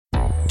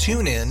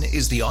TuneIn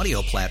is the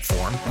audio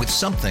platform with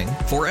something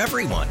for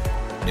everyone.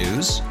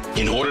 News.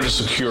 In order to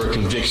secure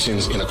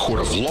convictions in a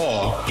court of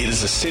law, it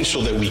is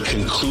essential that we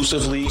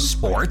conclusively.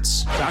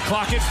 Sports. Shot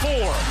clock at 4.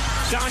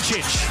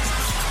 Doncic.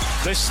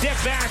 The step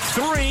back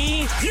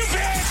 3. You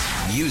bet.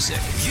 Music.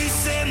 You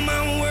set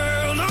my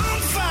world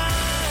on fire.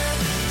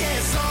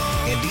 Yes,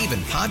 and even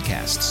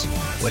podcasts.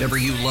 Whatever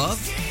you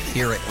love,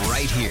 hear it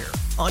right here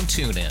on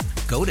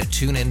TuneIn. Go to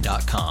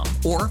TuneIn.com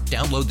or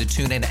download the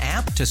TuneIn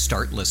app to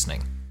start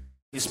listening.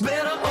 it's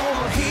better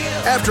over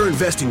here. After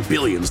investing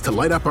billions to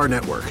light up our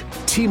network,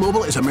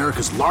 T-Mobile is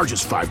America's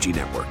largest 5G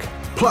network.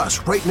 Plus,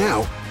 right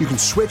now, you can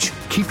switch,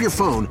 keep your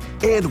phone,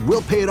 and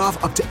we'll pay it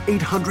off up to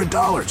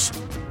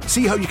 $800.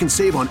 See how you can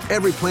save on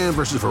every plan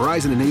versus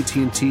Verizon and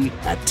AT&T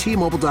at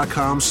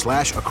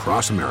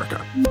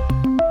T-Mobile.com/across-America.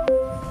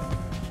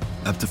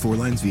 Up to 4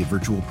 lines via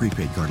virtual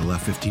prepaid card. Allow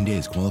 15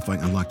 days.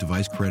 Qualifying unlocked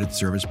device credit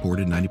service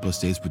ported 90-plus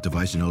days with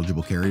device and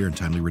eligible carrier and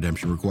timely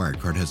redemption required.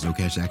 Card has no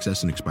cash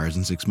access and expires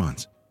in 6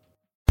 months.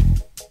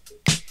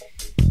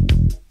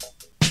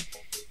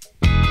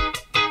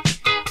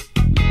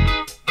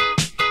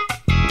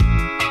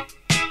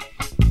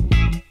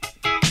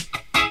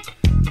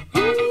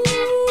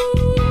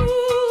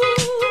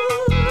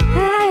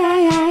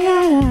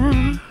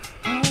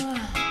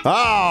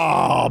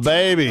 Oh,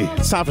 baby.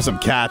 It's time for some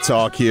cat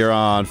talk here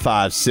on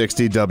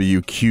 560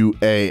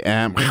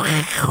 WQAM.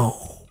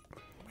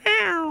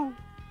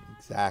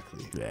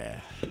 Exactly. Yeah.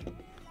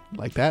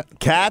 Like that?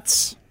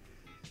 Cats.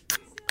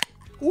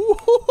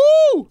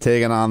 Ooh-hoo-hoo.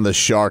 Taking on the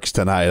Sharks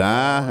tonight,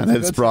 huh? And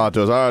it's brought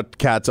to us. Our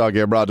cat talk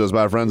here brought to us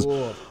by our friends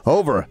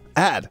over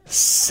at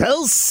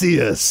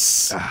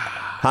Celsius.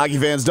 Hockey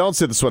fans, don't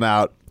sit this one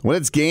out. When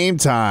it's game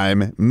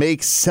time,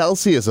 make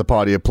Celsius a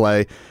party of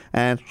play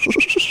and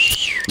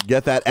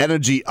get that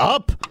energy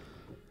up.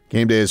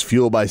 Game day is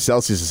fueled by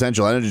Celsius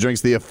Essential Energy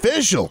Drinks, the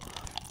official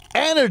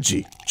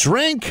energy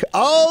drink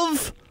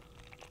of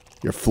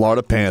your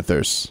Florida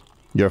Panthers.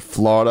 Your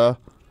Florida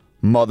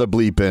mother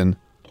bleeping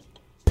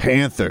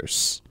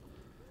Panthers.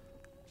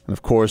 And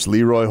of course,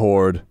 Leroy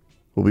Horde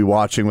will be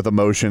watching with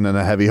emotion and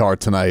a heavy heart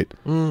tonight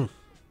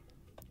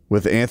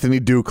with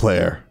Anthony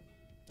Duclair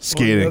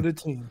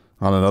skating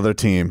on another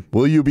team.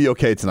 Will you be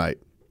okay tonight?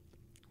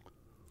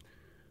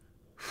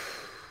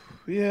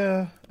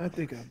 Yeah, I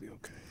think I'll be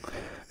okay.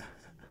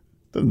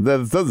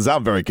 That doesn't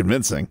sound very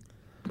convincing.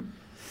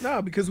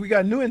 No, because we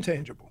got new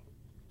intangible.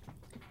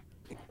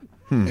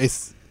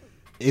 Is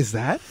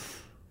that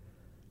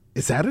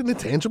an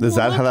intangible? Is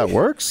that how that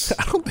works?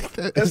 I don't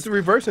think That's the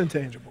reverse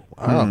intangible.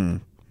 Wow.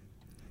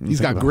 He's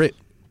got grit.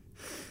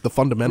 The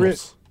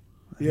fundamentals.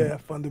 Yeah,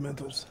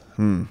 fundamentals.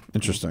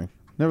 Interesting.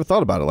 Never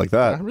thought about it like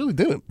that. I really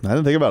didn't. I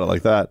didn't think about it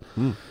like that.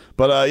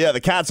 But, yeah, the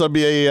Cats will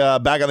be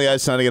back on the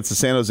ice tonight against the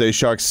San Jose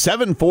Sharks.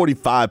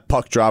 7:45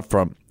 puck drop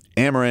from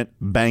Amerant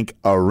Bank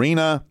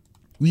Arena.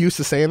 You used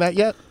to saying that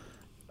yet?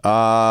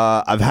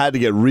 I've had to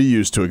get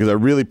reused to it because I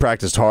really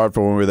practiced hard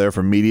for when we were there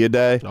for Media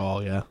Day. Oh,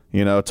 yeah.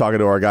 You know, talking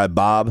to our guy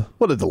Bob.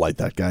 What a delight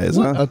that guy is,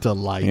 What huh? a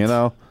delight. You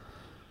know?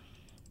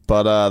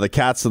 But the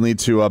Cats will need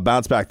to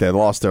bounce back. They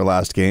lost their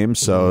last game,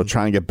 so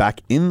try and get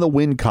back in the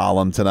win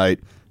column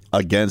tonight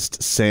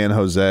against San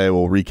Jose.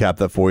 We'll recap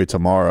that for you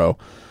tomorrow.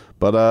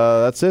 But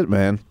that's it,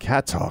 man.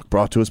 Cat Talk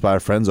brought to us by our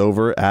friends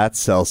over at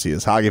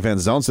Celsius. Hockey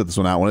fans, don't sit this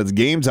one out. When it's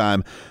game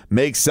time,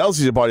 make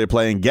Celsius a party to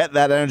play and get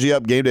that energy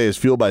up. Game day is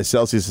fueled by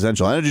Celsius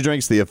Essential Energy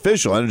Drinks, the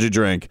official energy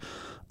drink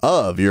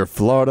of your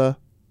Florida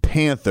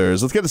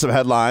Panthers. Let's get to some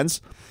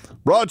headlines.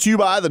 Brought to you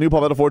by the new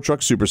Palmetto Ford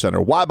Truck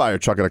Supercenter. Why buy your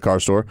truck at a car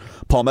store?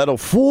 Palmetto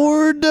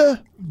Ford.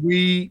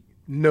 We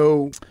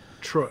know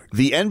truck.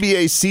 The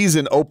NBA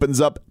season opens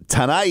up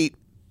tonight.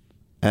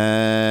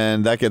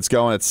 And that gets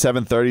going at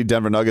 7:30.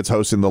 Denver Nuggets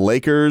hosting the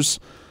Lakers.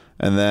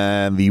 And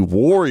then the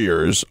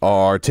Warriors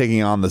are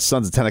taking on the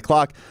Suns at 10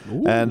 o'clock.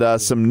 Ooh.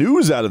 And some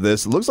news out of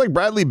this. It looks like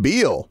Bradley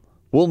Beal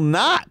will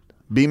not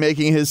be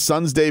making his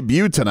Suns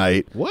debut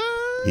tonight. What?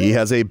 He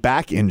has a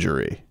back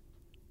injury.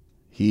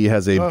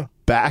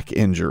 Back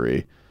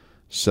injury.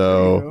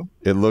 So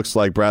it looks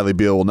like Bradley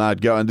Beal will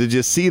not go. And did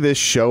you see this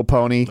show,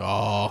 Pony?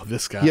 Oh,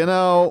 this guy. You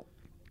know,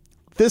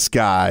 this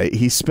guy,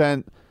 he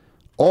spent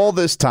all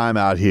this time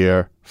out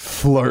here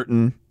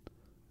flirting.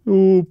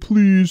 Oh,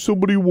 please,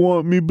 somebody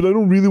want me, but I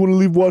don't really want to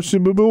leave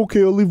Washington. But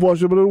okay, I'll leave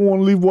Washington, but I don't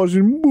want to leave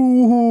Washington.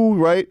 Boo-hoo,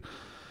 right?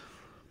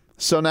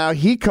 So now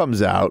he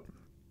comes out,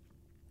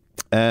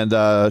 and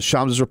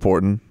Shams is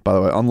reporting, by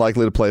the way,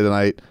 unlikely to play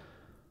tonight.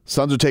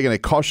 Suns are taking a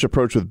cautious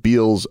approach with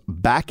Beal's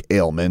back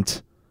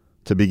ailment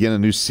to begin a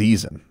new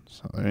season.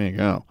 So there you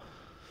go.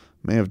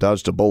 May have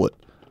dodged a bullet.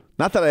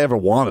 Not that I ever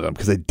wanted him,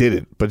 because I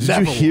didn't. But did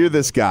you hear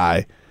this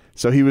guy?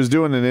 So he was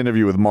doing an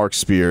interview with Mark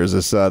Spears,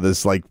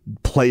 this like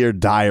player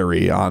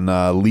diary on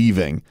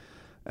leaving,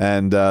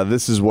 and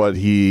this is what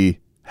he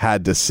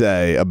had to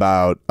say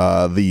about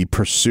the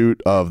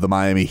pursuit of the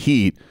Miami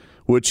Heat,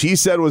 which he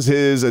said was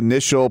his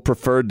initial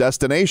preferred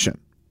destination.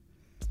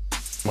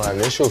 My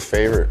initial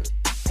favorite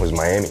was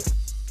Miami.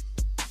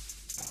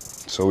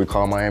 So we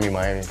call Miami.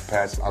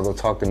 Pat, I'll go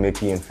talk to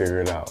Mickey and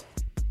figure it out.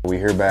 We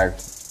hear back,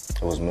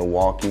 it was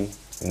Milwaukee,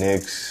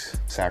 Knicks,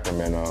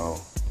 Sacramento,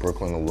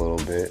 Brooklyn a little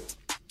bit.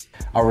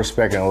 I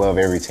respect and love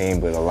every team,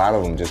 but a lot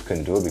of them just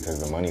couldn't do it because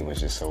the money was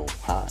just so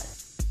high.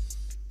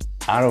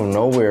 Out of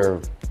nowhere,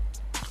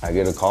 I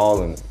get a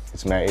call and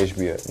it's Matt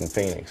Ishbia in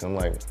Phoenix. I'm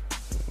like,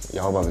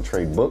 y'all about to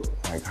trade Book?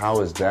 Like,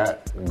 how is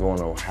that going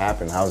to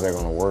happen? How is that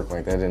going to work?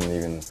 Like, that didn't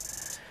even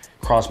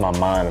cross my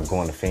mind of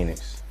going to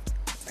Phoenix.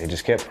 They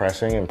just kept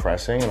pressing and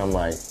pressing, and I'm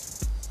like,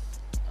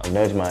 I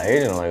nudged my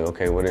agent, I'm like,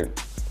 okay,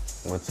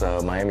 what's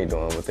Miami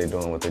doing? What they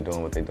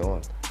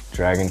doing?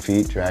 Dragging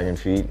feet,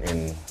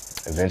 and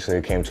eventually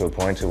it came to a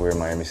point to where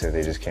Miami said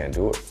they just can't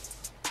do it.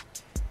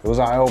 It was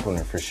an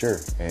eye-opener for sure,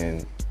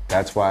 and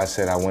that's why I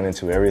said I went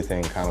into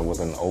everything kind of with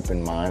an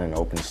open mind and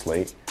open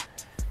slate.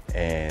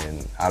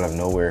 And out of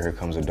nowhere, here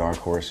comes a dark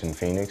horse in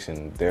Phoenix,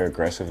 and their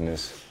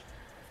aggressiveness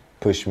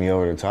pushed me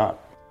over the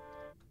top.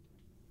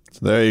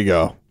 So there you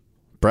go.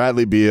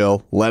 Bradley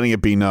Beal letting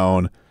it be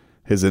known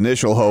his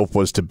initial hope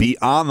was to be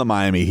on the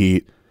Miami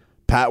Heat.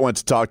 Pat went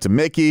to talk to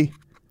Mickey.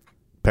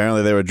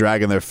 Apparently they were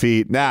dragging their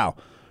feet. Now,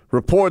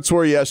 reports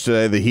were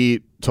yesterday the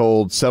Heat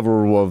told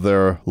several of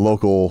their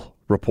local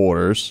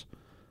reporters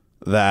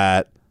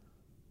that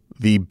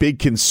the big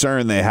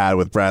concern they had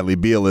with Bradley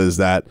Beal is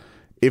that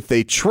if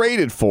they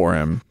traded for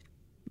him,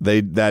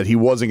 that he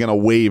wasn't going to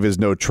waive his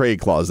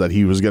no-trade clause, that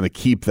he was going to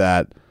keep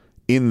that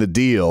in the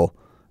deal,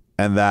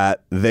 and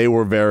that they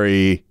were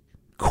very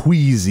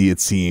queasy, it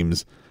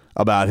seems,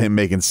 about him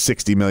making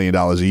 $60 million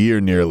a year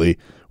nearly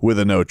with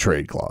a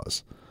no-trade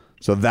clause.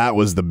 So that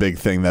was the big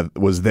thing that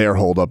was their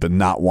holdup in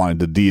not wanting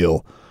to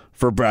deal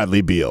for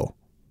Bradley Beal.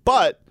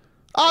 But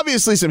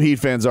obviously some Heat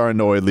fans are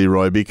annoyed,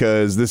 Leroy,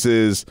 because this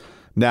is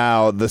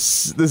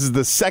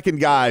the second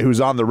guy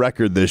who's on the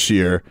record this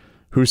year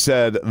who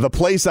said, the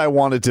place I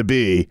wanted to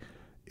be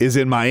is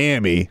in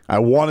Miami. I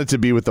wanted to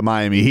be with the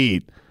Miami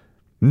Heat.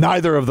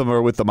 Neither of them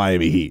are with the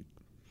Miami Heat.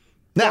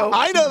 Now,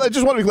 I know, I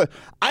just want to be clear,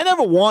 I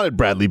never wanted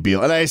Bradley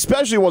Beal, and I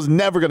especially was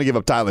never going to give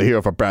up Tyler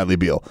Hero for Bradley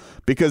Beal,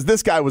 because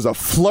this guy was a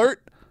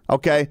flirt,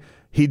 okay?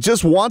 He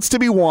just wants to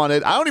be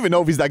wanted. I don't even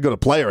know if he's that good a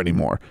player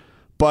anymore.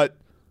 But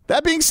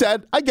that being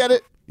said, I get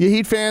it. You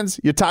Heat fans,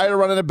 you're tired of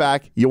running it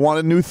back. You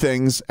wanted new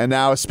things, and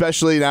now,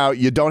 especially now,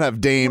 you don't have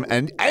Dame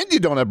and you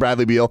don't have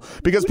Bradley Beal,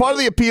 because part of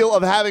the appeal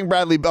of having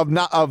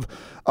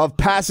of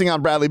passing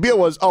on Bradley Beal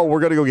was, oh, we're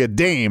going to go get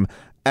Dame,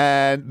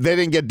 and they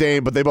didn't get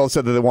Dame, but they both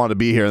said that they wanted to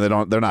be here,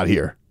 and they're not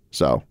here.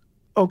 So,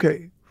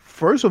 okay,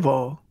 first of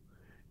all,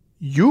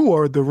 you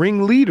are the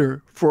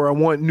ringleader for I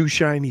want new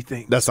shiny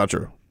things. That's not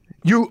true.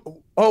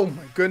 Oh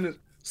my goodness.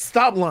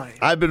 Stop lying.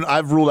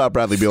 I've ruled out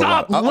Bradley Beal.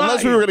 Stop lying. Unless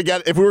if we were going to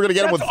get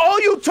him with. That's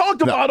all you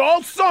talked about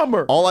all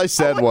summer. All I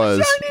said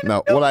was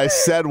what I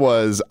said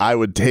was I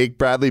would take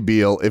Bradley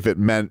Beal if it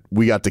meant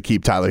we got to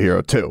keep Tyler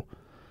Hero too.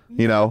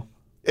 You know,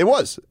 it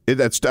was.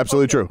 That's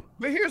absolutely true.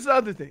 But here's the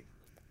other thing.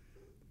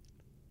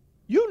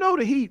 You know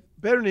the Heat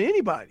better than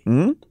anybody.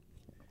 Mm-hmm.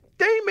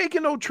 They ain't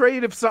making no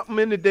trade if something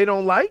in it they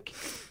don't like.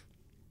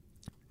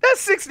 That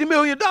 $60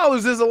 million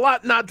is a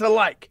lot not to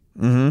like.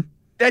 Mm-hmm.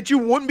 That you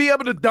wouldn't be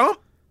able to dump.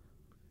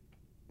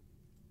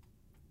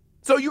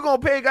 So you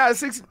gonna pay a guy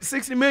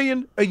 $60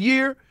 million a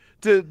year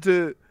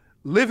to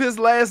live his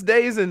last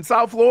days in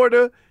South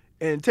Florida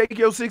and take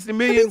your $60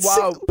 million?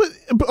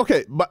 But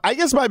okay, but I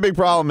guess my big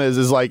problem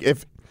is like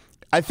if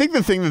I think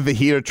the thing that the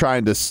Heat are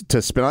trying to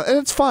spin on, and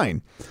it's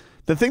fine.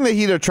 The thing the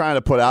Heat are trying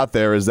to put out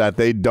there is that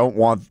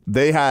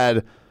they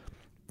had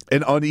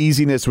an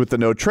uneasiness with the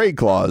no trade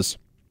clause,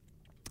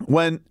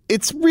 when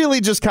it's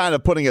really just kind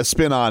of putting a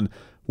spin on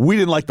we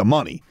didn't like the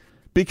money,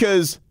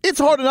 because it's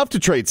hard enough to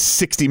trade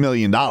 $60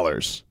 million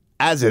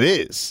as it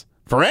is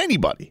for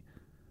anybody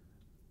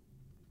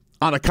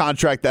on a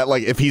contract that,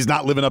 like, if he's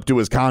not living up to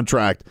his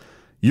contract,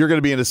 you're going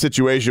to be in a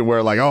situation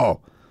where, like, oh,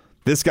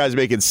 this guy's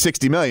making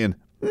 $60 million.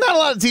 Not a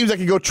lot of teams that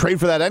can go trade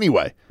for that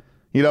anyway.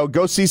 You know,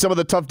 go see some of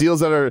the tough deals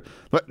that are,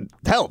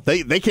 hell,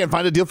 they can't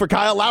find a deal for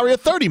Kyle Lowry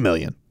at $30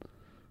 million.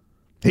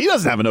 He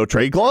doesn't have a no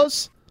trade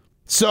clause.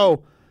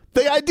 So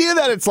the idea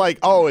that it's like,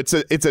 oh, it's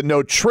a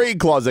no trade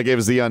clause that gave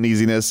us the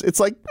uneasiness, it's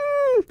like,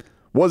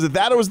 was it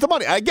that or was it the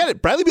money? I get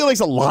it. Bradley Beal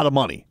makes a lot of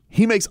money.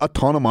 He makes a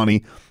ton of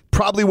money,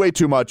 probably way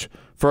too much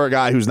for a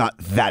guy who's not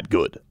that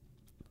good.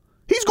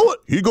 He's good.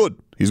 He's good.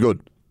 He's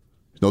good.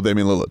 He's no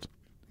Damian Lillard.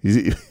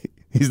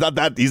 He's not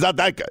that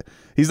guy.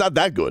 He's not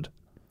that good.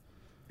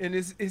 And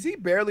is he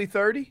barely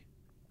 30?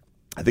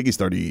 I think he's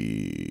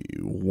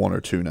 31 or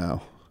 2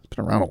 now. It's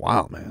been around a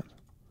while, man.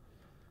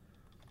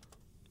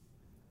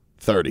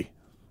 30.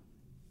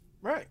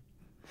 Right.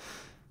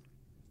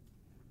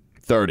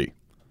 30.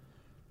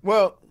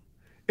 Well,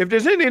 if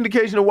there's any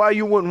indication of why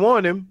you wouldn't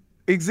want him,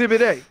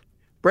 Exhibit A.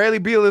 Bradley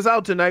Beal is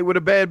out tonight with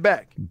a bad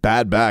back.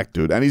 Bad back,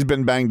 dude. And he's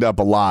been banged up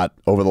a lot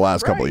over the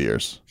last couple of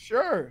years.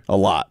 Sure. A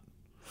lot.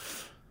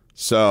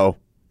 So,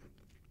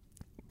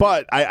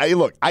 but I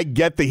look, I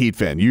get the Heat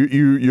fan.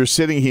 You're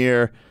sitting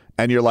here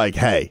and you're like,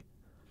 hey,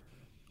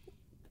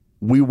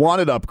 we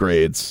wanted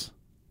upgrades.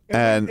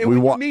 And we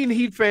when you mean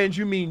Heat fans,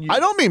 you mean you. I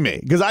don't mean me,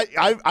 because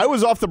I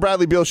was off the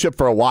Bradley Beal ship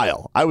for a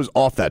while. I was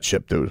off that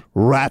ship, dude.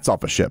 Rats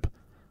off a ship.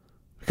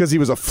 Because he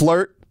was a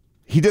flirt.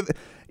 He did.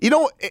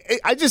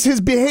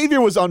 His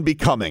behavior was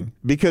unbecoming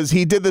because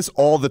he did this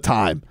all the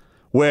time.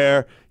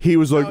 Where he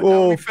was like,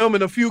 we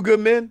filming A Few Good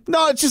Men?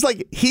 No, it's just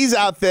like he's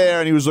out there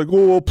and he was like,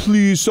 oh,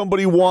 please,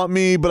 somebody want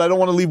me, but I don't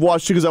want to leave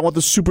Washington because I want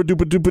the super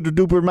duper duper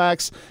duper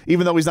max,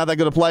 even though he's not that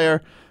good a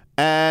player.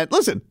 And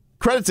listen,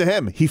 credit to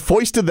him. He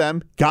foisted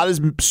them, got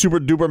his super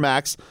duper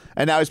max,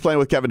 and now he's playing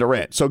with Kevin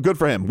Durant. So good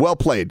for him. Well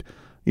played,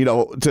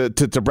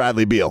 to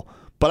Bradley Beal.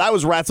 But I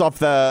was rats off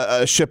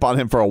the ship on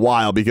him for a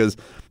while because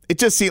it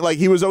just seemed like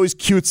he was always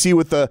cutesy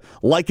with the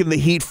liking the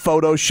Heat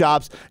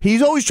photoshops.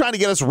 He's always trying to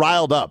get us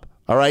riled up.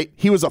 All right?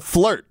 He was a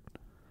flirt.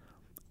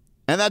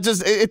 And that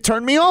just, it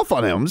turned me off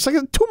on him. I'm just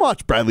like, too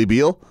much, Bradley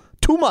Beal.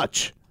 Too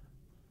much.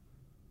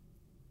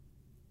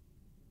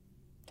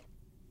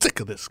 Sick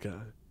of this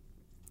guy.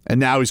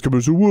 And now he's coming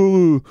and saying,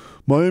 well,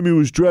 Miami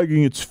was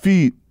dragging its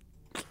feet.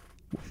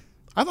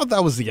 I thought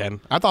that was the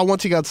end. I thought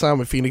once he got signed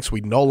with Phoenix, we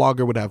no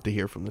longer would have to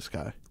hear from this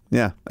guy.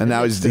 Yeah, and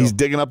now he's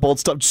digging up old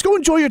stuff. Just go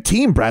enjoy your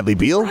team, Bradley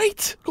Beal.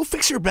 Right. Go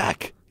fix your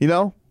back.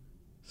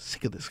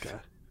 Sick of this guy.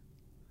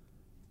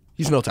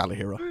 He's no Tyler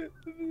Hero.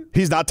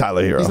 He's not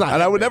Tyler Hero. And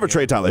I would never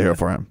trade Tyler Hero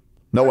for him.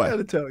 No way. I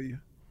gotta tell you,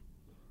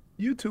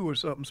 you two are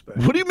something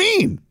special. What do you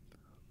mean?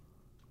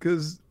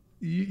 Because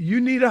you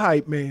need a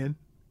hype man.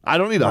 I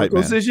don't need a hype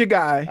man. This is your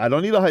guy. I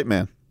don't need a hype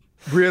man.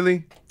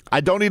 Really?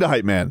 I don't need a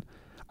hype man.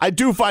 I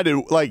do find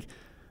it, like,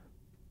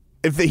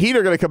 if the Heat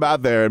are going to come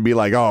out there and be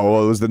like, oh,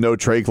 well, it was the no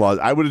trade clause,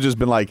 I would have just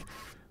been like,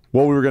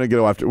 well, we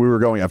were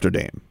going after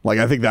Dame. Like,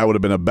 I think that would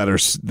have been a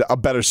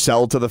better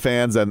sell to the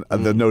fans, and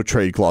the no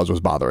trade clause was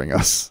bothering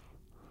us.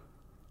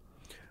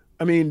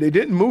 I mean, they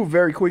didn't move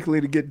very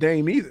quickly to get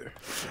Dame either.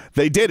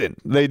 They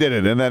didn't.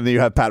 And then you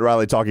have Pat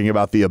Riley talking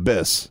about the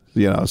abyss,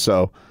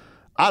 so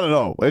I don't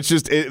know. It's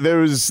just, they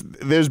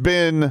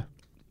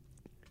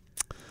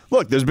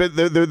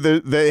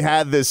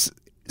had this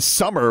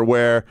summer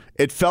where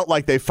it felt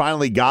like they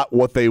finally got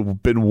what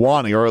they've been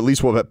wanting, or at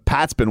least what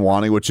Pat's been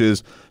wanting, which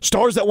is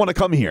stars that want to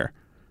come here.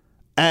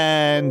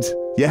 And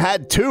you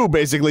had two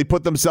basically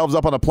put themselves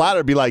up on a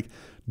platter, be like,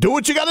 do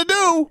what you got to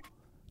do.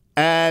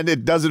 And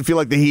it doesn't feel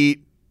like the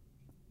Heat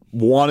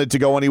wanted to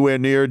go anywhere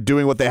near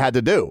doing what they had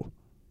to do.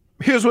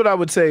 Here's what I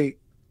would say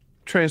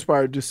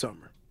transpired this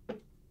summer.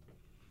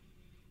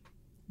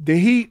 The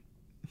Heat,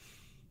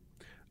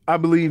 I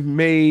believe,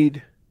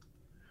 made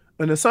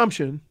an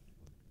assumption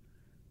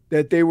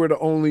that they were the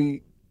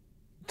only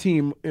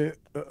team, the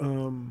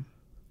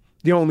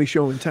only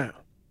show in town,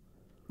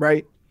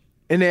 right?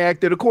 And they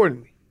acted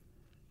accordingly.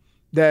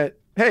 That,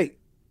 hey,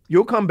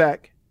 you'll come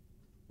back,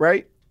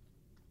 right?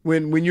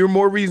 When you're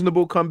more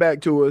reasonable, come back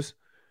to us.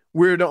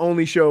 We're the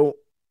only show,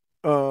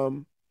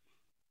 we're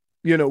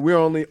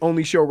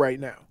only show right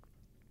now.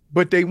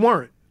 But they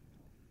weren't.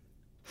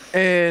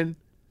 And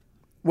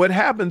what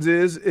happens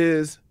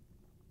is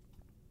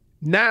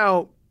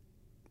now,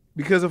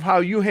 because of how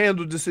you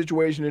handled the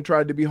situation and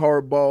tried to be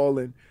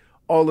hardball and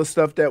all the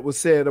stuff that was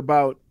said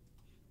about,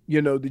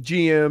 the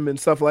GM and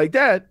stuff like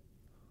that,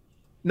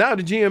 now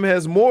the GM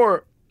has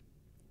more,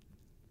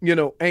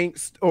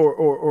 angst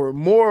or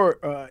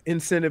more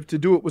incentive to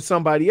do it with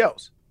somebody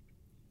else.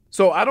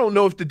 So I don't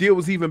know if the deal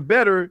was even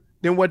better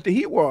than what the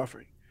Heat were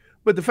offering.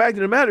 But the fact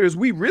of the matter is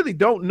we really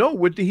don't know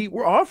what the Heat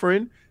were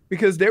offering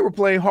because they were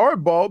playing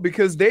hardball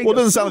because they... Well, it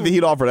doesn't sound like the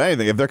Heat offered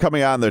anything. If they're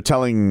coming out and they're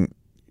telling,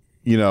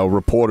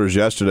 reporters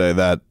yesterday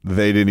that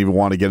they didn't even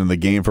want to get in the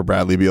game for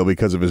Bradley Beal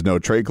because of his no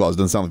trade clause, it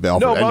doesn't sound like they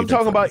offered anything. No, but I'm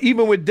talking about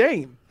even with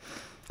Dame.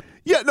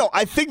 Yeah, no,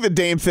 I think the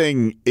Dame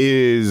thing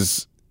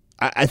is...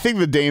 I think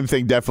the Dame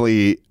thing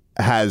definitely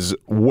has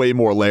way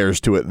more layers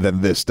to it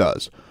than this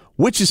does.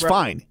 Which is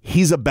fine.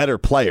 He's a better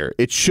player.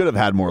 It should have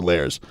had more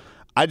layers.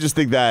 I just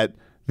think that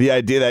the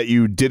idea that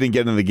you didn't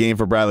get in the game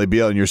for Bradley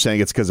Beal and you're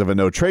saying it's because of a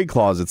no trade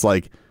clause, it's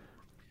like,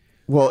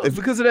 well, it's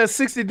because of that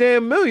 $60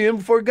 damn million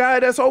for a guy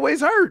that's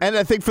always hurt. And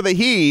I think for the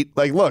Heat,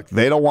 like, look,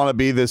 they don't want to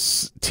be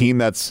this team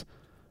that's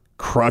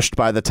crushed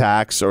by the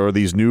tax or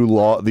these new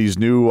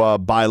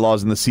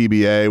bylaws in the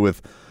CBA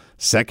with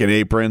second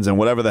aprons and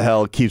whatever the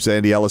hell keeps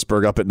Andy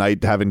Ellisberg up at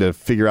night having to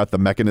figure out the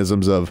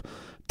mechanisms of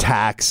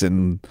tax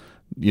and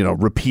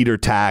repeater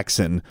tax,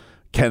 and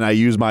can I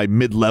use my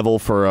mid-level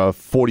for a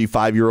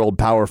 45-year-old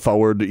power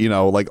forward,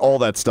 like all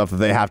that stuff that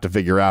they have to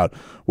figure out,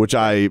 which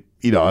I'm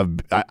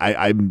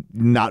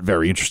not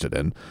very interested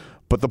in.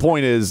 But the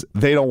point is,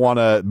 they don't want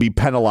to be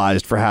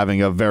penalized for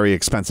having a very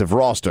expensive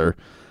roster,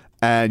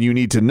 and you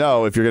need to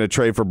know if you're going to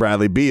trade for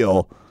Bradley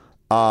Beal,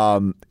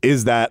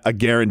 is that a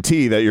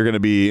guarantee that you're going to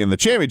be in the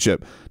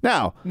championship?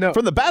 Now,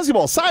 from the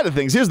basketball side of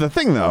things, here's the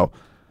thing, though.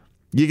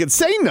 You can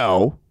say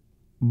no,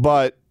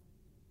 but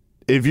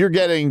if you're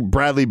getting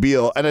Bradley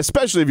Beal, and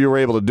especially if you were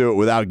able to do it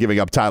without giving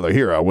up Tyler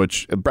Hero,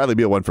 which Bradley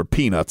Beal went for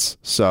peanuts,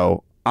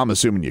 so I'm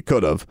assuming you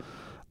could have.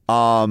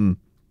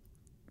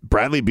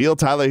 Bradley Beal,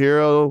 Tyler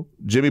Hero,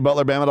 Jimmy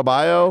Butler, Bam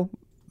Adebayo,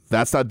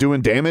 that's not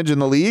doing damage in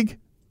the league?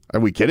 Are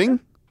we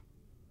kidding?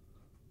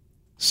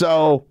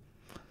 So,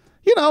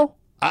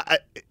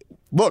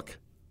 look,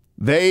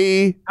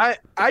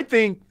 I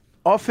think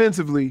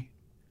offensively,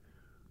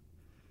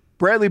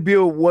 Bradley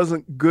Beal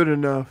wasn't good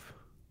enough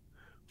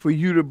for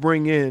you to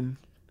bring in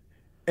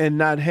and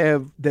not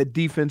have that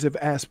defensive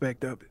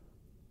aspect of it,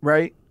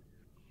 right?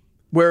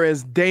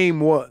 Whereas Dame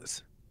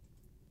was,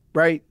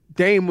 right?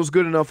 Dame was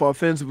good enough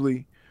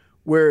offensively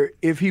where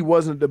if he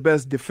wasn't the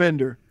best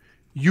defender,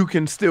 you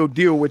can still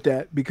deal with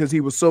that because he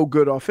was so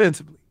good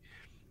offensively.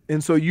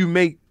 And so you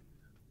make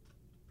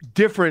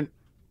different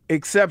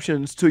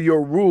exceptions to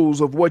your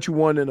rules of what you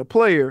want in a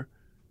player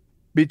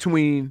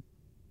between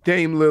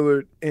Dame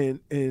Lillard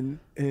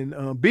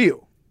and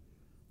Beal.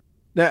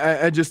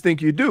 Now, I just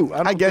think you do.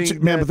 I get you,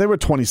 man, but they were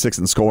 26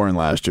 in scoring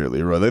last year,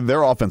 Leroy.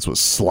 Their offense was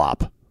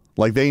slop.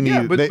 Like they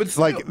need,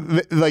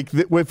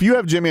 if you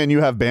have Jimmy and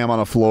you have Bam on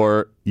a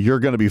floor, you're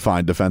going to be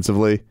fine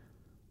defensively.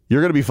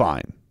 You're going to be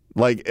fine.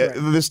 Like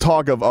this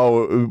talk of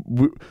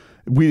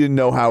we didn't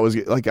know how it was.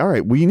 Like, all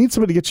right, well, you need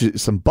somebody to get you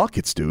some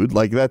buckets, dude.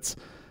 Like that's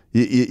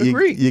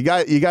you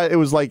got. It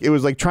was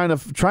like trying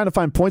to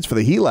find points for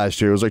the Heat last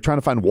year. It was like trying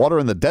to find water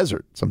in the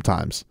desert.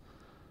 Sometimes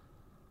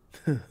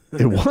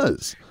it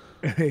was.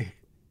 Hey,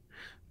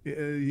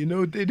 you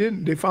know what they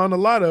didn't? They found a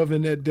lot of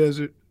in that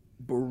desert,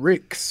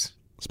 bricks.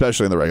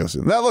 Especially in the regular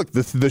season. Now, look,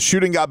 the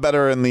shooting got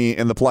better in the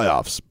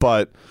playoffs,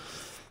 but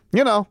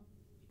you know,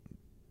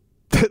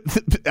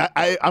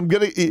 I'm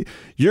gonna.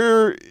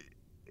 You're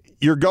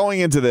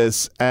going into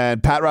this,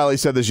 and Pat Riley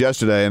said this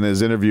yesterday in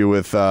his interview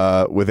with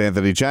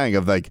Anthony Chang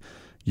of like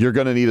you're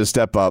gonna need a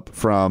step up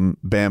from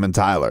Bam and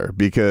Tyler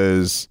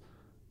because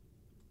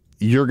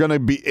you're gonna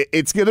be.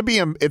 It's gonna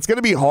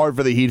be hard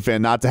for the Heat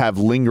fan not to have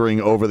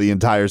lingering over the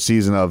entire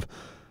season of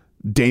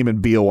Dame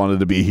and Beal wanted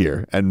to be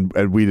here, and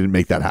we didn't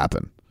make that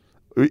happen.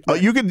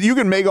 You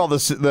can make all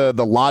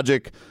the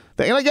logic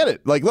thing, and I get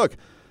it. Like, look,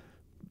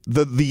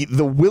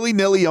 the willy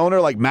nilly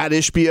owner like Matt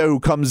Ishbia who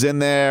comes in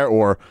there,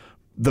 or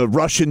the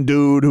Russian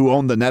dude who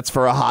owned the Nets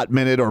for a hot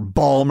minute, or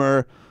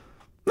Ballmer,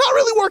 not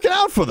really working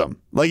out for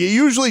them. Like, it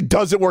usually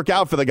doesn't work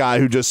out for the guy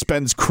who just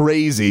spends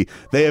crazy.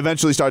 They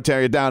eventually start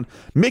tearing it down.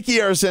 Mickey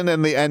Harrison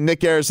and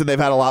Nick Harrison, they've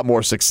had a lot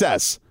more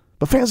success,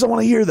 but fans don't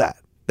want to hear that.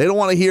 They don't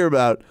want to hear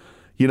about,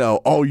 you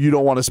know, oh, you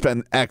don't want to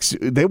spend X.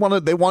 They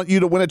want you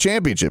to win a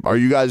championship. Are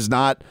you guys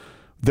not?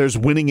 There's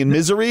winning in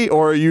misery,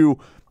 or are you?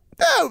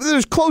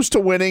 There's close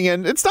to winning,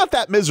 and it's not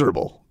that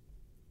miserable.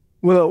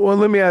 Well,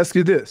 let me ask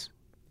you this: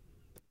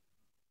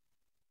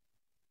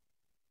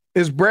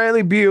 is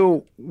Bradley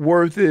Beal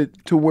worth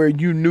it to where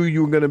you knew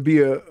you were going to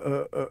be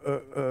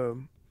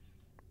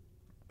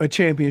a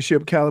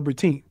championship caliber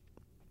team?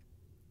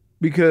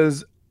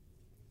 Because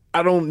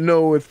I don't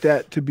know if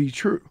that to be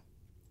true,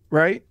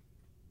 right?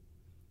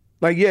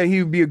 Like, yeah,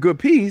 he would be a good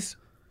piece,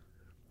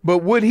 but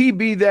would he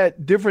be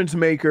that difference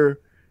maker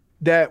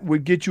that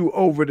would get you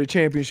over the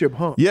championship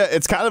hump? Yeah,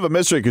 it's kind of a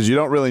mystery because you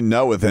don't really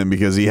know with him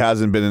because he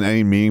hasn't been in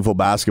any meaningful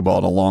basketball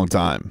in a long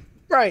time.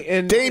 Right,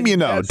 and Dame, you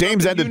know,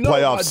 Dame's ended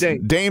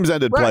playoffs. Dame's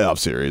ended playoff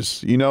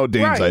series. You know,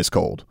 Dame's ice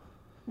cold.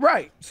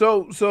 Right.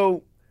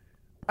 So,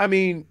 I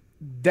mean,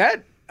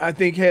 that I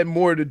think had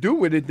more to do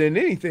with it than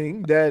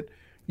anything. That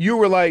you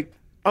were like,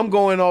 I'm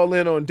going all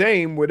in on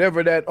Dame,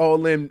 whatever that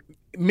all in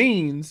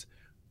means.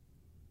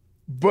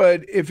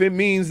 But if it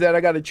means that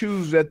I got to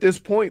choose at this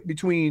point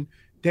between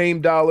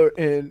Dame Dollar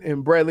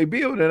and Bradley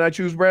Beal, then I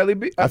choose Bradley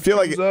Beal. I feel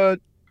like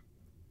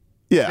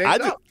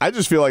I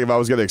just feel like if I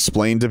was going to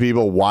explain to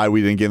people why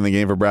we didn't get in the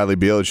game for Bradley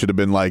Beal, it should have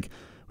been like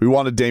we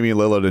wanted Damian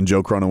Lillard and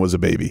Joe Cronin was a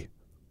baby.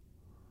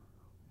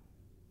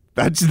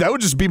 That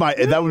would just be my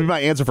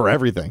answer for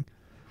everything.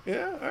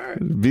 Yeah, all right.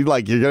 It'd be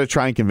like, you're going to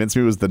try and convince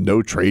me it was the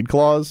no trade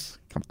clause?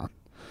 Come on.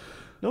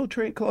 No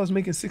trade clause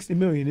making $60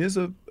 million is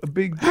a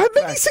big. Making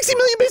 $60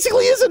 million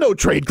basically is a no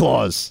trade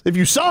clause. If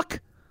you suck,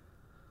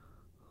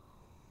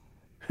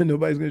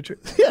 nobody's going to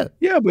trade.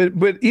 Yeah,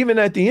 but even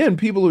at the end,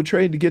 people who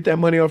trade to get that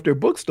money off their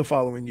books the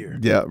following year.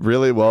 Yeah,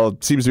 really. Well,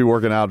 it seems to be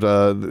working out.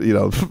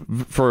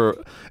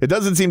 It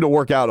doesn't seem to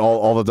work out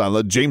all the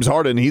time. James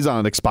Harden, he's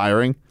on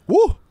expiring.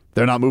 Woo!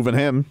 They're not moving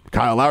him.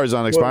 Kyle Lowry's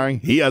on expiring.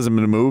 He hasn't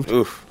been moved.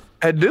 Oof.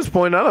 At this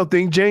point, I don't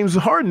think James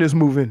Harden is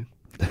moving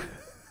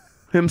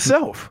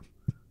himself.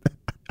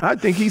 I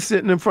think he's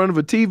sitting in front of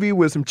a TV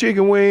with some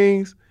chicken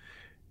wings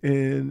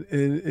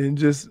and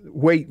just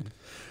waiting.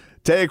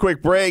 Take a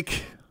quick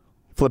break.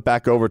 Flip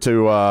back over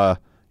to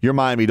your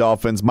Miami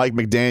Dolphins. Mike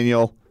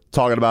McDaniel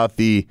talking about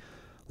the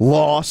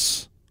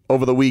loss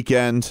over the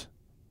weekend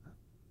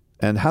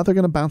and how they're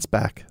going to bounce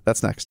back.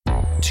 That's next.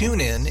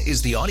 TuneIn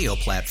is the audio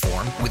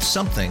platform with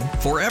something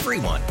for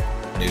everyone.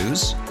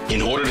 News.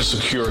 In order to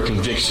secure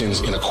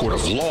convictions in a court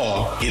of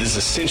law, it is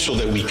essential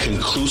that we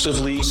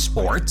conclusively.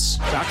 Sports.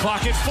 Shot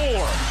clock at 4.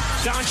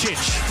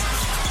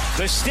 Doncic.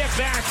 The step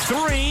back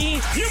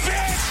 3. You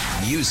bet.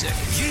 Music.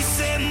 You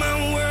set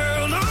my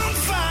world on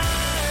fire.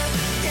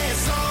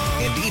 Yes,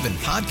 and even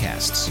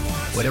podcasts.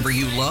 Whatever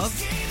you love,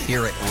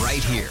 hear it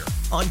right here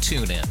on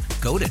TuneIn.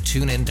 Go to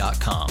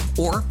TuneIn.com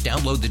or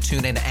download the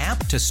TuneIn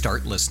app to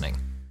start listening.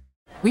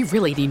 We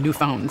really need new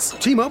phones.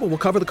 T-Mobile will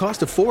cover the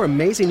cost of 4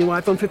 amazing new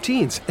iPhone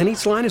 15s, and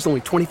each line is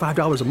only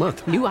 $25 a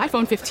month. New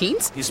iPhone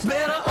 15s? It's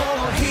better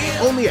over here.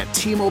 Only at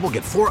T-Mobile,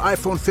 get 4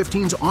 iPhone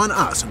 15s on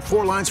us and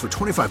 4 lines for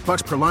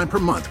 $25 per line per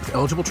month with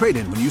eligible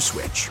trade-in when you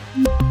switch.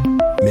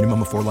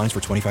 Minimum of 4 lines for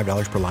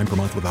 $25 per line per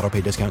month with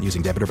autopay discount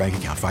using debit or bank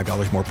account.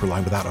 $5 more per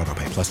line without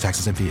autopay, plus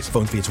taxes and fees.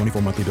 Phone fee at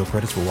 24 monthly bill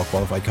credits for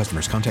well-qualified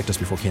customers. Contact us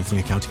before canceling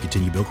account to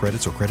continue bill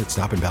credits or credit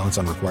stop and balance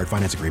on required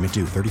finance agreement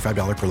due.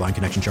 $35 per line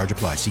connection charge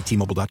applies. See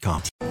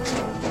T-Mobile.com.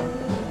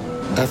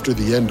 After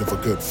the end of a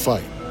good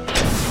fight,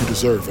 you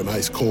deserve an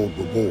ice-cold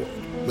reward.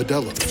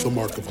 Modelo is the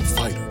mark of a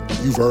fighter.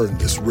 You've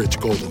earned this rich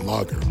golden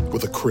lager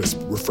with a crisp,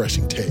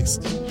 refreshing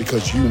taste.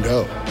 Because you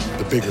know,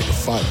 the bigger the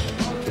fight,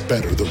 the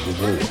better the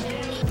reward.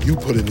 You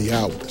put in the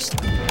hours,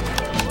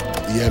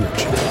 the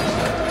energy,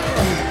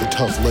 the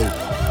tough labor.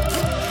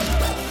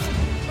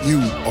 You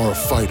are a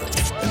fighter,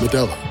 and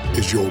Modelo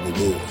is your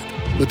reward.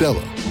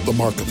 Modelo, the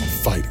mark of a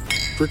fighter.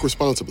 Drink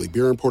responsibly.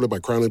 Beer imported by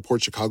Crown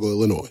Imports, Chicago,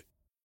 Illinois.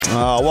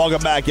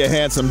 Welcome back, you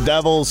handsome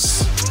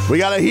devils. We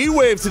got a heat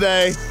wave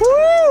today.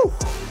 Woo!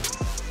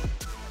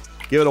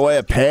 Giving away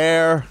a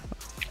pair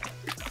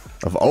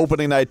of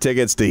opening night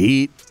tickets to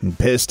Heat and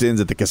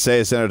Pistons at the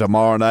Kaseya Center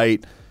tomorrow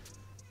night.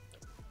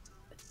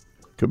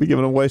 Could be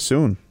given away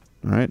soon.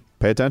 All right,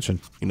 pay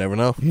attention. You never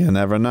know. You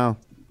never know.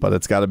 But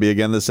it's got to be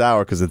again this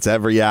hour because it's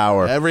every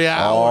hour. Every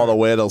hour. All the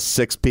way till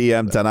 6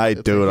 p.m. tonight,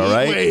 it's dude, all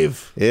right?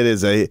 Wave. It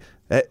is a...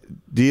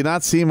 Do you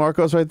not see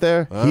Marcos right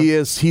there?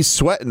 He's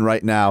sweating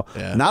right now.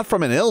 Yeah. Not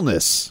from an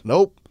illness.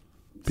 Nope.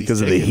 Because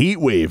of the heat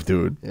wave,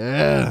 dude.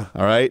 Yeah.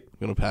 All right? I'm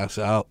going to pass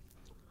out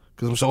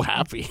because I'm so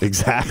happy.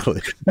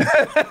 Exactly.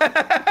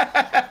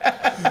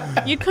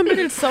 You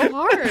committed so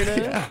hard.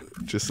 Yeah.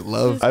 Just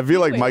love. I feel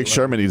like Mike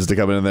Sherman needs to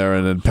come in there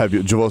and then pep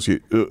you.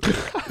 Jaworski,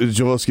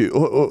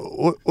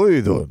 what are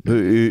you doing?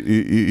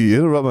 You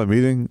interrupt my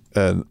meeting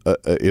and,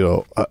 that's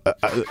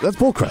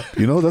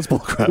bullcrap. That's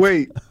bullcrap.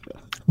 Wait.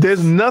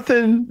 There's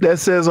nothing that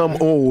says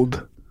I'm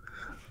old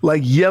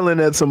like yelling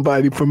at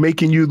somebody for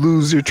making you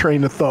lose your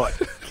train of thought.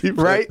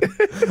 Right?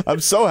 I'm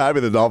so happy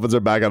the Dolphins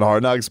are back on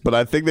Hard Knocks, but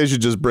I think they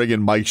should just bring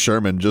in Mike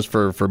Sherman just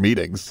for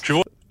meetings.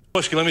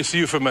 Jaworski, let me see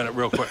you for a minute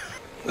real quick.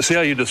 See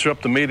how you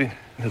disrupt the meeting?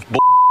 It's bull.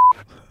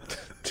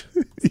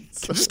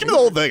 Just give me the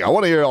whole thing. I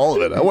want to hear all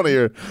of it. I want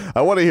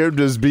to hear him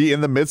just be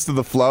in the midst of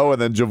the flow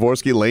and then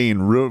Jaworski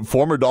Lane,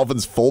 former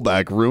Dolphins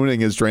fullback,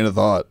 ruining his train of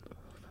thought.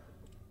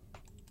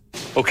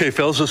 Okay,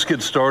 fellas, let's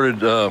get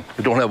started.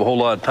 We don't have a whole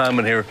lot of time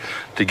in here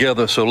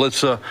together, so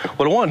let's.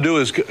 What I want to do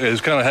is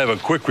kind of have a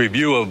quick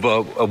review of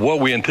what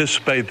we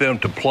anticipate them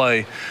to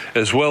play,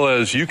 as well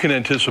as you can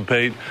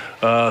anticipate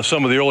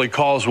some of the early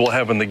calls we'll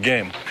have in the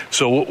game.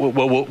 So what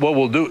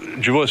we'll do,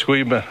 Jaworski, where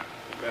you been?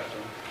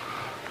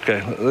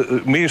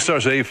 Okay, meeting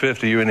starts at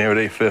 8:50. You're in here at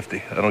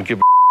 8:50. I don't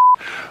give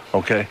a.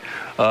 Okay.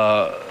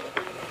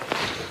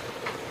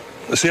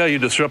 See how you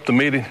disrupt the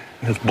meeting?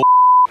 It's bull.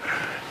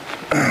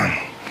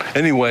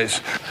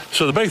 Anyways,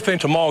 so the big thing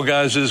tomorrow,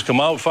 guys, is come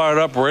out fired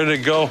up, ready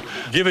to go.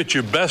 Give it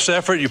your best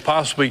effort you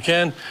possibly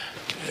can.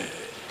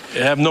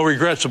 Have no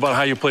regrets about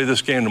how you play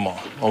this game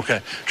tomorrow. Okay.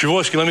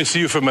 Jaworski, let me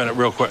see you for a minute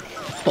real quick.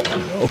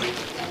 Oh,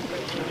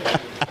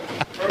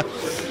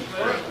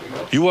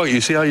 no.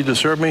 You see how you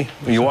disturb me?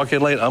 When you walk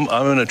in late,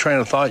 I'm in a train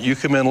of thought. You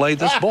come in late,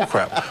 that's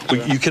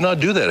bullcrap. You cannot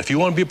do that. If you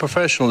want to be a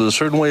professional, there's a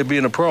certain way of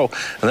being a pro,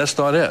 and that's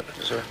not it.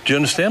 Yes, sir. Do you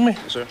understand me?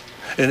 Yes, sir.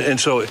 And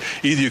so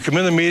either you come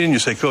in the meeting, you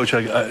say, Coach,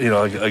 I got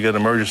an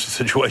emergency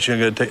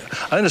situation. I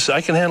understand.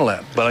 I can handle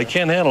that, but I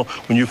can't handle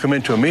when you come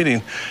into a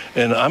meeting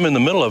and I'm in the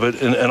middle of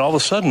it, and all of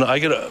a sudden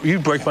you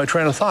break my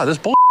train of thought. That's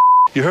bull.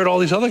 You heard all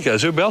these other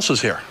guys. Everybody else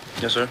is here.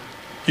 Yes, sir.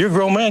 You're a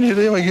grown man.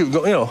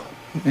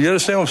 You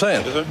understand what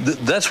I'm saying? Yes,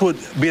 sir. That's what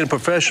being a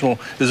professional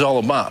is all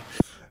about.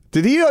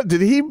 Did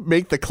he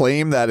make the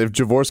claim that if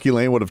Jaworski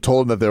Lane would have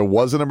told him that there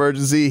was an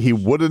emergency, he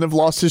wouldn't have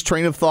lost his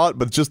train of thought?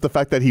 But just the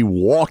fact that he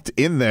walked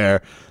in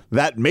there,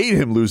 that made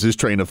him lose his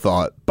train of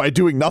thought by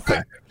doing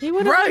nothing. He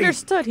would have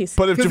understood. He said.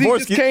 But if he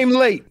just came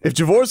late. If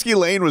Jaworski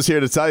Lane was here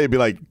to tell you, he'd be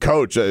like,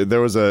 Coach, there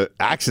was an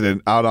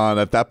accident out on,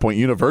 at that point,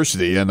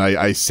 University, and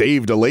I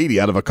saved a lady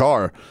out of a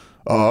car.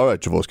 Oh, all right,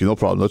 Jaworski, no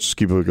problem. Let's just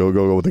keep it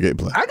go with the game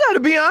plan. I got to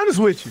be honest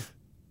with you.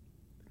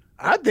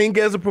 I think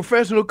as a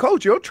professional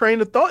coach, your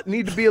train of thought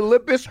need to be a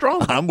little bit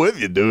stronger. I'm with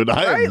you, dude.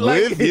 I'm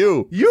with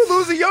you. You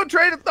losing your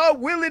train of thought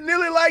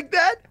willy-nilly like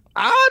that?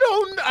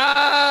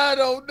 I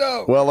don't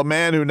know. Well, a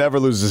man who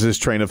never loses his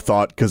train of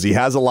thought because he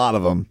has a lot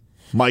of them,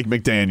 Mike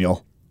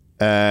McDaniel.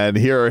 And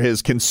here are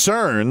his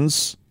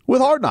concerns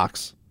with Hard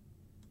Knocks.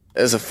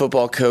 As a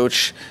football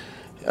coach,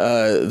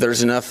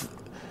 there's enough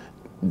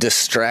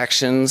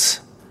distractions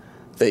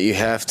that you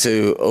have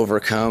to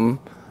overcome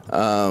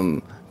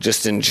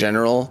just in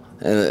general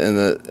and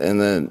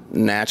the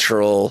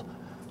natural,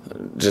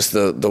 just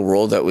the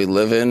world that we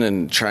live in,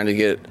 and trying to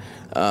get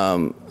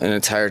an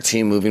entire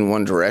team moving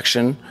one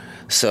direction.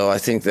 So I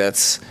think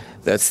that's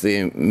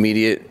the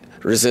immediate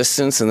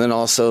resistance, and then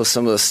also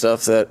some of the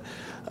stuff that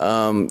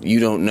you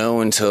don't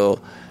know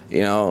until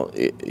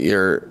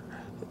you're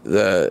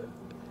the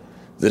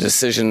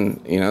decision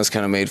is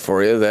kind of made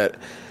for you, that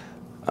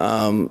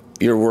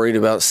you're worried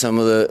about some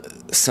of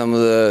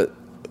the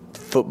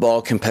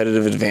football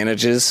competitive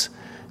advantages,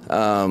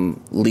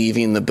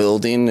 leaving the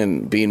building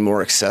and being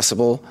more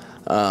accessible.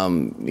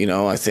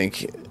 I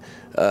think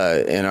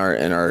in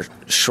our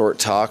short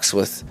talks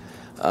with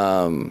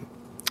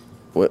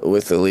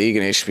with the league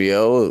and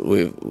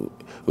HBO,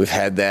 we've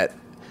had that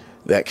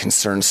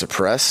concern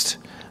suppressed.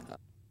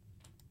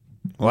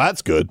 Well,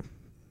 that's good.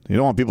 You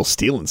don't want people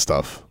stealing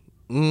stuff.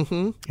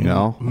 Mm-hmm. You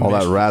know, all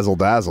that razzle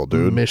dazzle,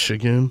 dude.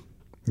 Michigan.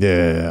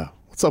 Yeah.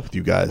 What's up with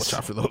you guys? Watch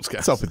out for those guys.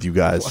 What's up with you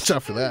guys? Watch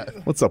out for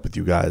that. What's up with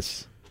you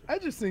guys? I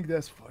just think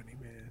that's funny,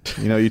 man.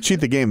 You know, you cheat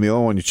the game. The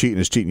only one you're cheating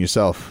is cheating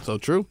yourself. So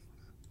true.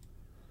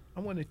 I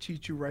want to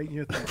cheat you right in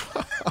your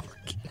throat.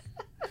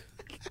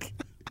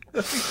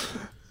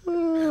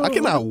 I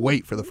cannot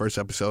wait for the first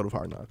episode of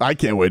Hard Knocks. I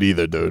can't wait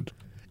either, dude.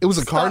 It was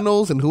the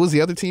Cardinals, and who was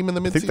the other team in the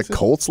midseason? I think the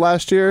Colts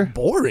last year.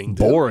 Boring, dude.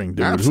 Boring,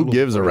 dude. Absolute Who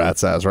gives a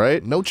rat's ass,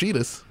 right? No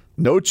cheetahs.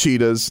 No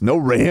cheetahs. No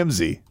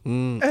Ramsey.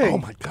 Hey, oh,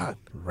 my God.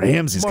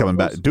 Ramsey's coming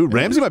back. Dude,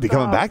 Ramsey might be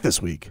coming back this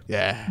week.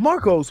 Yeah.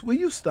 Marcos, will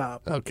you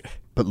stop? Okay.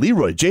 But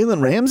Leroy,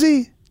 Jalen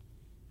Ramsey?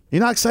 You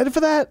not excited for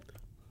that?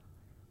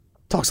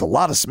 Talks a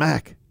lot of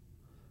smack.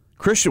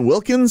 Christian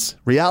Wilkins,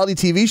 reality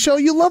TV show?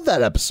 You love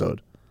that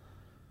episode.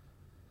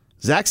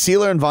 Zach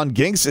Sealer and Von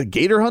Ginks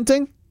gator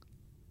hunting?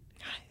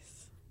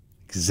 Nice.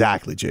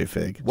 Exactly,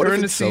 J-Fig. What During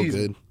if the it's so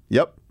season. good?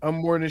 Yep. I'm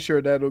more than sure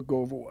that'll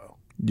go over well.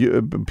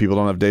 People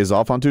don't have days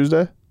off on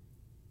Tuesday?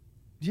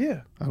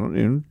 Yeah. I don't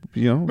even,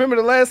 you know. Remember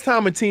the last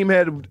time a team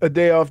had a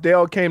day off, they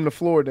all came to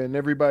Florida and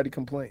everybody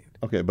complained.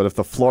 Okay, but if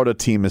the Florida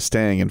team is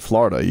staying in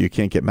Florida, you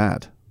can't get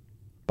mad.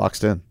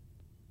 Boxed in.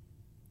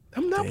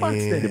 I'm not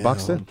boxed in. You're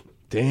boxed in.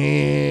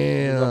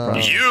 Damn.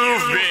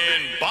 You've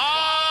been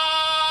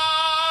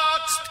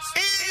boxed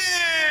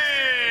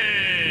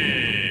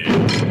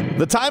in.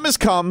 The time has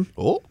come.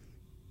 Oh.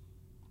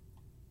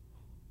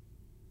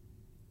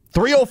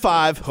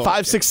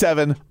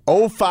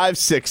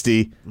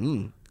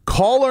 305-567-0560.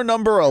 Caller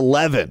number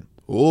 11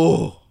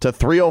 to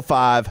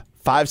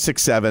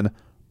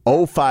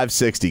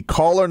 305-567-0560.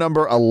 Caller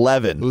number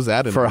 11. Who's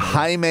that in for there?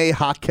 Jaime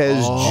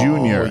Jaquez Jr.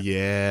 Oh,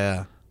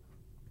 yeah.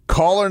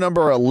 Caller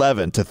number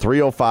 11 to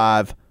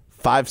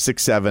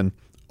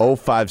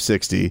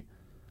 305-567-0560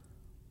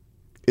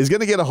 is going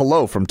to get a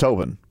hello from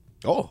Tobin.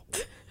 Oh.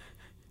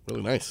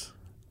 Really nice.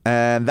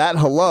 And that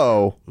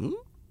hello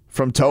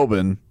from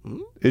Tobin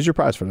is your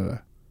prize for today.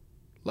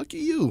 Lucky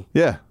you.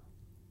 Yeah.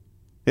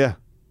 Yeah.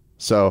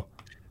 So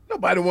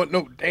Nobody want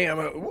no damn.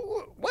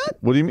 What?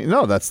 what do you mean?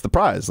 No, that's the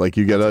prize. Like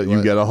you get a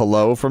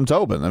hello from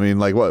Tobin. I mean,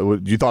 like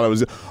what you thought it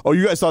was? Oh,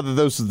 you guys thought that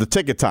this was the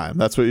ticket time.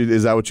 That's what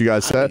is that what you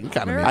guys said?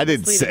 I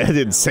didn't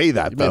say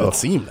that though. made it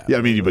seem that yeah,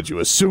 I mean, but you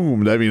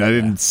assumed. I mean, I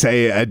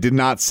did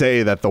not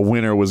say that the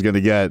winner was going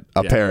to get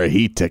a pair of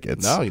Heat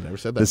tickets. No, you never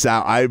said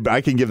that.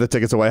 I can give the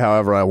tickets away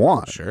however I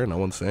want. Sure, no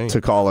one's saying to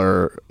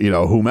caller,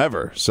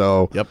 whomever.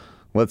 So yep.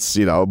 Let's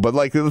see if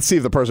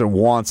the person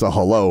wants a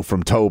hello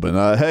from Tobin.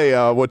 Hey,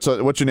 what's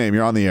your name?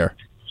 You're on the air.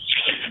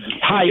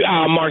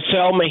 Hi,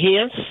 Marcel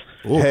Mejias.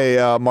 Hey,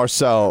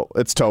 Marcel,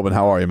 it's Tobin.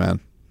 How are you, man?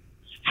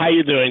 How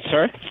you doing,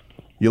 sir?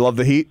 You love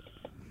the Heat?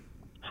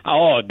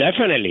 Oh,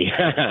 definitely.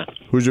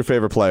 Who's your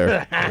favorite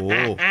player?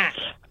 My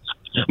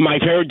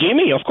favorite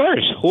Jimmy, of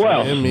course. Who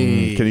else? Can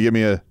you give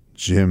me a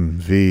Jim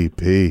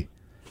VP?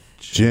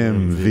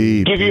 Jim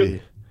VP. Give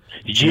you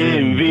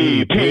Jim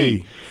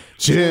VP.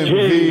 Jim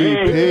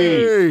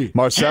VP.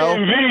 Marcel?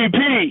 Jim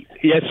VP.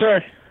 Yes,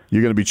 sir.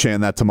 You're going to be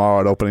chanting that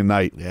tomorrow at opening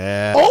night.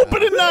 Yeah.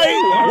 Opening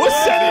night! We're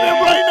sending it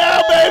right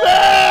now, baby!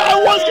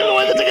 I was going to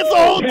win the tickets the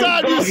whole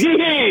time.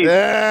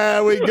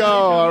 There we go.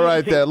 All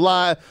right, there.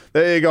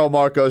 There you go,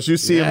 Marcos. You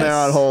see him there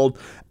on hold.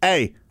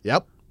 Hey.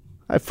 Yep.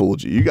 I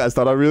fooled you. You guys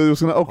thought I really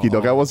was going to okey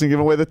doke. I wasn't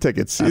giving away the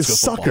tickets. You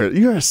sucker.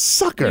 You're a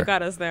sucker. You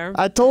got us there.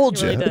 I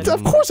told you. Really did.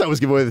 Of course I was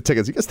giving away the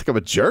tickets. You guys think I'm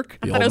a jerk?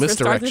 I thought it was for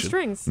Stars and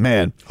Strings.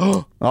 Man.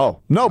 Oh,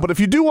 no, but if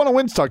you do want to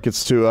win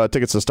tickets to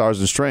Stars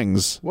and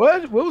Strings.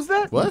 What? What was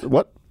that?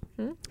 What?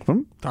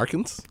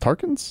 Tarkins?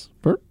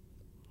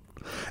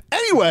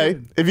 Anyway,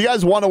 if you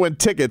guys want to win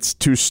tickets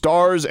to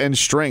Stars and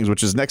Strings,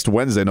 which is next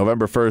Wednesday,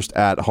 November 1st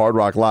at Hard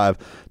Rock Live,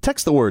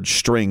 text the word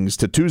strings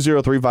to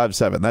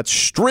 20357. That's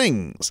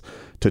strings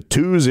to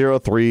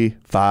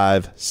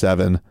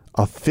 20357.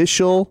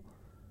 Official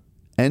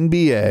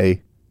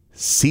NBA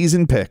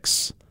season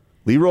picks.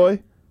 Leroy,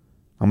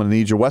 I'm going to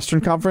need your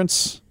Western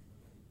Conference,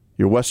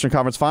 your Western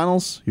Conference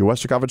Finals, your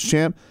Western Conference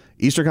champ,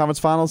 Eastern Conference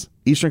Finals,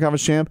 Eastern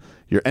Conference champ,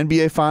 your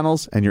NBA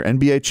Finals, and your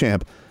NBA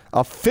champ.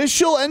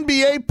 Official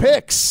NBA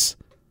picks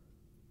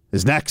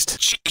is next.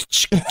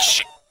 15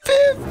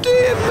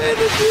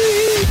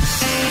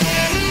 minutes.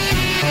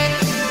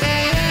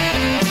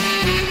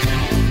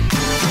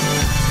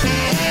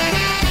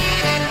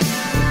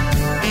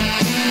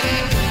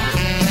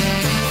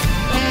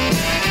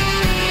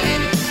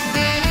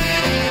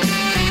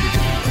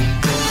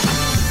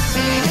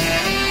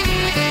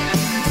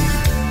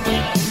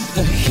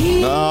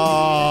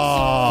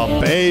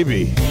 Oh,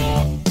 baby.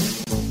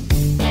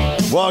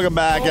 Welcome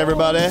back,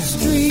 everybody.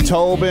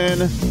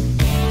 Tobin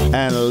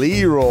and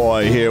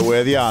Leroy here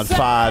with you on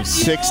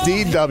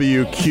 560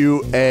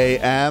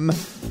 WQAM.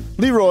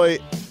 Leroy,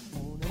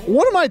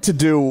 what am I to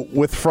do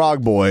with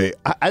Frog Boy?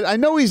 I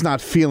know he's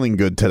not feeling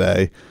good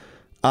today.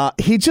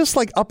 He just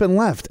up and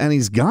left, and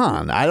he's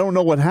gone. I don't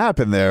know what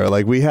happened there.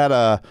 We had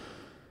a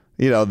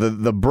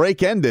the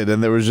break ended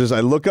and there was just, I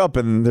look up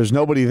and there's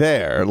nobody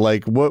there.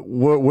 Like,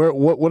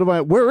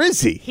 where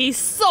is he? He's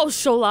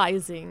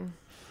socializing.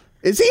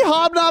 Is he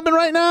hobnobbing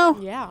right now?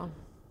 Yeah.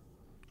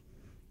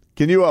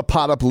 Can you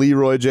pot up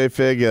Leroy J.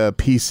 Fig,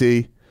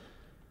 PC?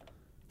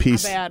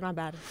 My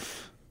bad.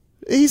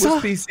 What's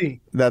PC?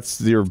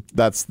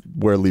 That's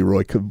where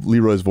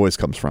Leroy's voice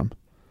comes from.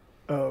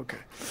 Oh, okay.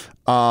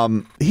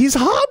 He's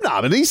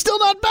hobnobbing. He's still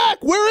not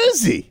back. Where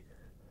is he?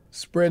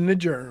 Spreading the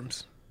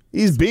germs.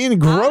 He's being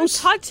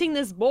gross. I'm touching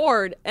this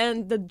board,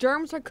 and the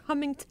germs are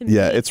coming to me.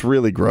 Yeah, it's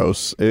really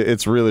gross.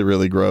 It's really,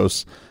 really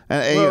gross.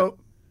 And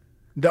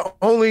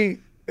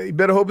you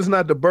better hope it's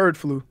not the bird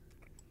flu.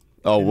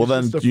 Oh, well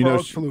then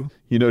flu.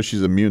 You know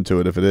she's immune to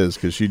it if it is,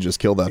 because she just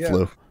killed that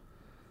flu.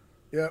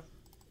 Yep.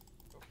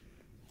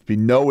 Be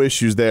no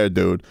issues there,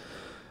 dude.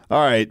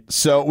 All right,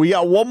 so we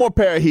got one more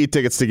pair of Heat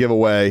tickets to give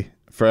away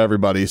for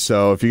everybody.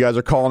 So if you guys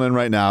are calling in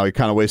right now, you're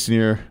kind of wasting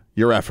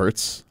your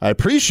efforts. I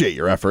appreciate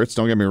your efforts,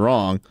 don't get me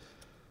wrong,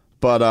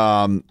 but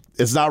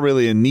it's not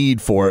really a need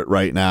for it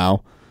right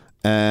now,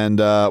 and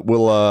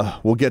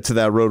we'll get to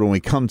that road when we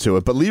come to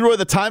it. But Leroy,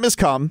 the time has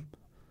come.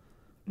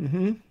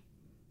 Mm-hmm.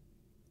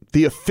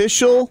 The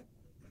official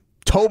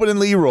Tobin and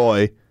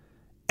Leroy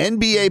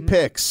NBA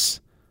picks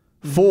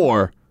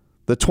for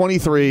the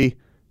 23-24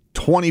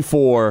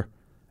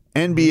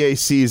 NBA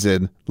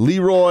season.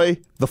 Leroy,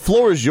 the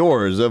floor is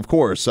yours, of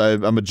course.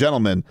 I'm a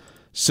gentleman.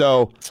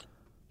 So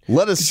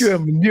let us... You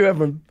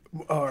haven't...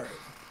 All right.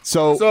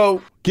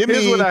 So give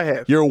here's me what I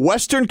have. Your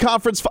Western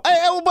Conference...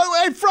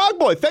 Hey, Frog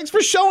Boy, thanks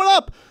for showing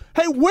up.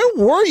 Hey, where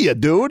were you,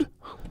 dude?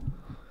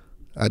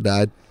 I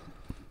died.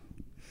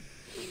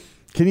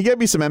 Can you get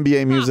me some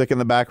NBA music in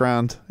the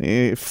background?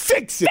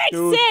 Fix it,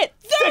 dude.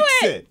 Fix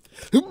it.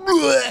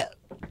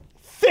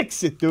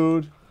 Fix it,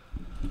 dude.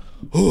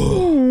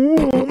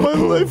 Oh, my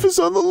life is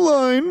on the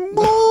line.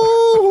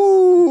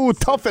 Oh,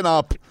 toughen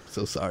up.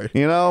 So sorry.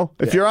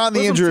 If you're on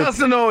the injury,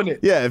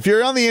 if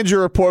you're on the injury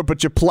report,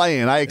 but you're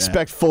playing, I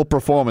expect full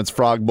performance,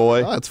 Frog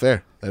Boy. Oh, that's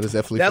fair. That is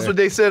definitely. That's fair. what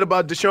they said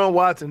about Deshaun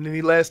Watson, and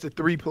he lasted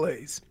 3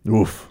 plays.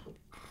 Oof.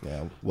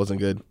 Yeah,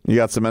 wasn't good. You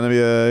got some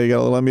NBA? You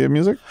got a little NBA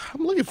music?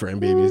 I'm looking for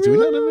NBA music. Do we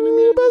not have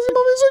any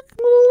basketball music?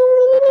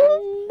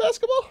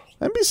 Basketball?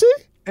 NBC?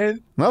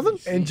 And nothing.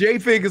 And J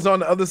Fig is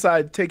on the other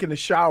side taking a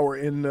shower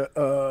in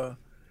the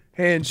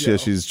hand gel. Yeah,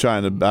 she's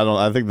trying to.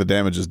 I think the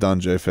damage is done,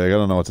 J Fig. I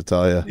don't know what to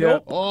tell you. Yeah.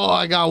 Nope. Oh,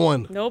 I got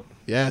one. Nope.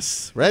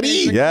 Yes.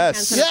 Ready?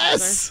 Yes.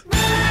 Yes.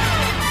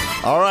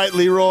 All right,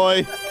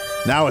 Leroy.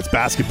 Now it's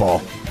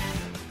basketball.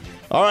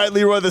 All right,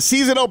 Leroy, the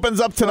season opens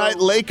up tonight.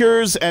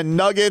 Lakers and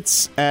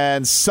Nuggets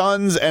and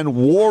Suns and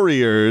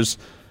Warriors.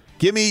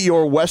 Give me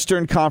your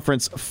Western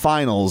Conference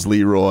Finals,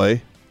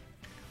 Leroy.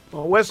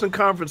 Western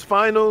Conference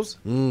Finals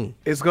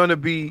is going to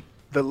be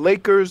the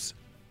Lakers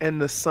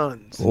and the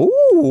Suns. Ooh,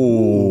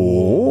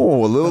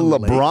 a little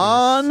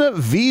LeBron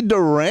v.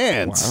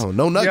 Durant. Wow,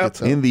 no Nuggets.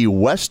 Yep. In the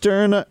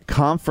Western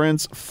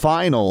Conference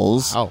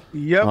Finals. Wow.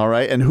 Yep. All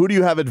right, and who do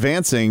you have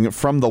advancing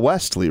from the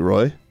West,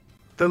 Leroy?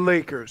 The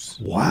Lakers.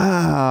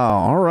 Wow.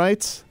 All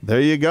right.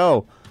 There you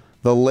go.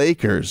 The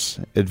Lakers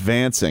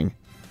advancing.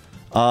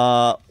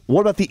 What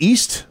about the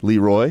East,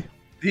 Leroy?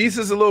 The East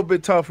is a little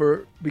bit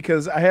tougher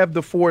because I have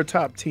the 4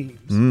 top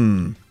teams.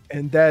 And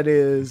that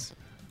is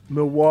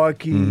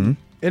Milwaukee, and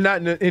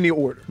not in any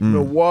order.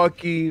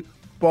 Milwaukee,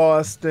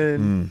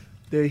 Boston,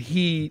 the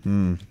Heat,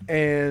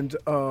 and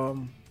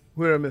who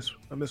did I miss?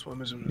 I missed one.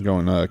 You're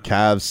going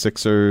Cavs,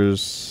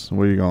 Sixers.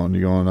 Where are you going?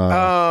 You going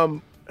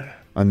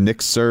a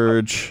Knicks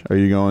surge? Are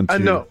you going to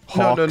no.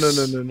 Hawks?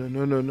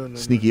 No.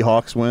 Sneaky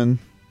Hawks win?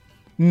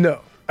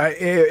 No.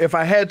 If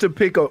I had to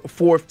pick a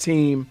 4th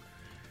team,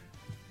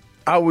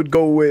 I would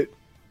go with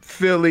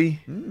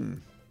Philly.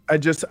 And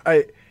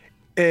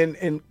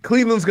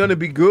Cleveland's going to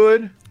be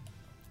good,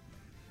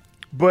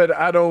 but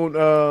I don't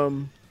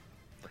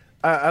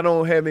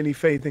have any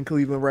faith in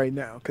Cleveland right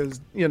now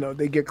because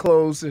they get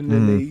close and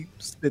then they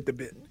spit the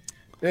bit.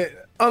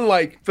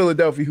 Unlike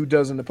Philadelphia, who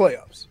does in the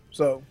playoffs.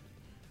 So.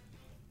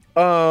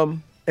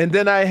 And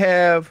then I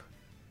have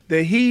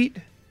the Heat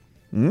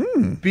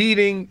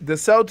beating the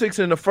Celtics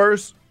in the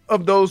first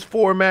of those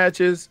 4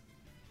 matches.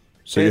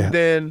 So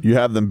you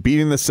have them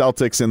beating the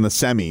Celtics in the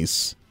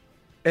semis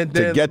and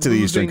to get to the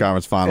Eastern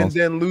Conference Finals.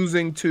 And then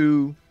losing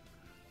to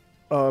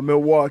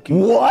Milwaukee.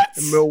 What?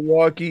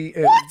 Milwaukee.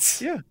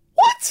 What? Yeah.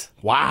 What?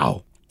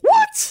 Wow.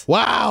 What?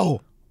 Wow.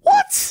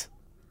 What?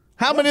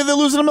 How many are they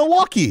losing to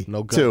Milwaukee?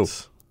 No guts. 2.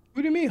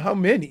 What do you mean? How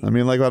many? I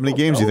mean, how many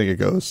games do you think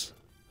it goes?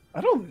 I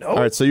don't know. All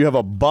right, so you have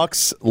a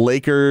Bucks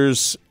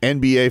Lakers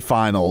NBA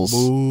Finals.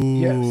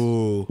 Yes.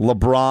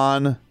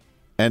 LeBron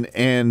and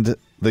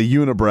the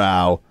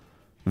unibrow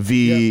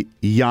v.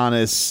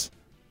 Giannis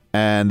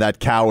and that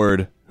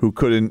coward who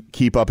couldn't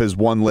keep up his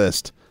one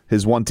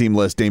team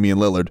list, Damian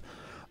Lillard.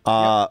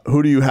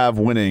 Who do you have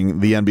winning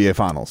the NBA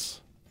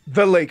Finals?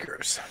 The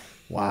Lakers.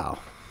 Wow.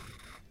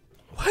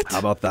 What? How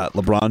about that?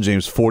 LeBron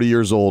James, 40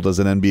 years old as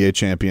an NBA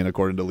champion,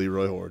 according to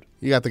Leroy Horde.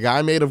 You got the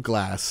guy made of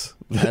glass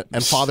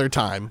and Father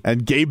Time.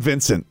 And Gabe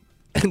Vincent.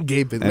 And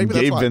Gabe Vincent. And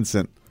Gabe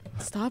Vincent.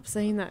 Stop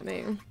saying that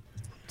name.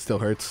 Still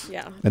hurts.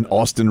 Yeah. And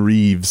Austin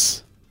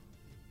Reeves.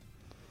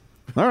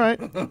 All right.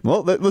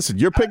 Well, listen,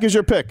 your pick is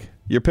your pick.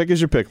 Your pick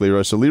is your pick,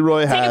 Leroy. So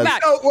Leroy has.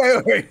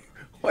 Oh,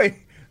 wait.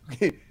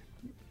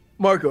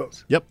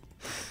 Marcos. Yep.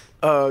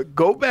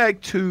 Go back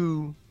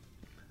to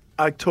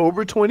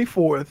October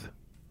 24th,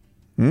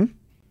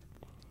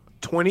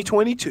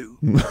 2022,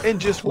 and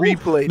just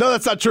replay. No,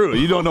 that's not true.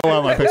 You don't know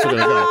how my picks are going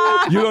to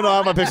go. You don't know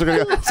how my picks are going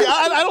to go. See,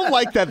 I don't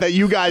like that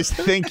you guys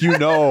think you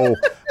know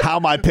how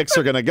my picks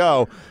are going to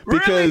go.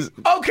 Because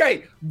really?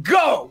 Okay,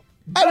 go.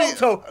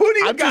 So who do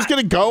you I'm got? just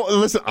going to go.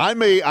 Listen,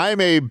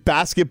 I'm a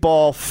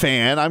basketball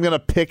fan. I'm going to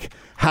pick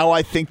how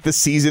I think the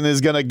season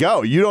is going to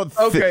go. You don't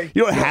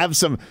you don't have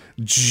some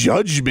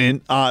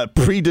judgment,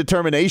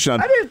 predetermination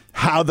on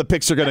how the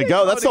picks are going to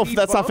go. That's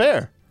not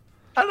fair.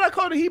 I did not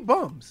call the Heat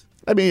bums.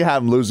 I mean, you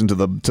have them losing to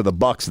the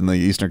Bucks in the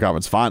Eastern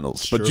Conference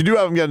Finals, but you do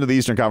have them getting to the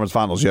Eastern Conference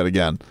Finals yet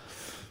again.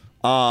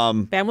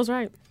 Bam was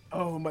right.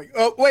 Oh my!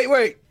 Oh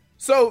wait.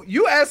 So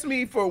you asked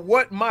me for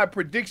what my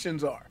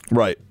predictions are,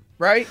 right?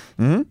 Right?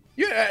 Mm-hmm.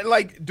 Yeah.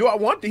 Like, do I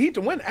want the Heat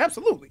to win?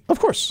 Absolutely, of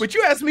course. But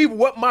you asked me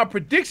what my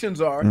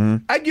predictions are.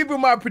 Mm-hmm. I give you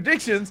my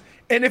predictions,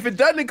 and if it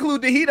doesn't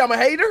include the Heat, I'm a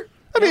hater.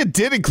 I mean, it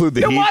did include the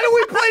Heat. Then why do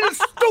we play this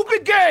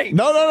stupid game?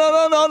 No.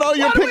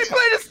 Why do we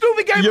play this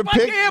stupid game if I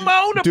can't have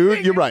my own opinion?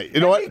 Dude, you're right. You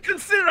know what? Be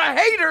considered a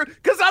hater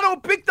because I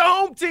don't pick the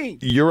home team.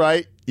 You're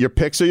right. Your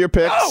picks are your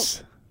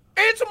picks. No.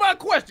 Answer my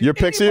question. Your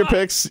picks are your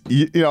picks.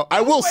 You know, I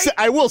will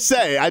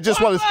say. I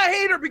just want to. I'm a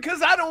hater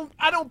because I don't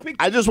pick.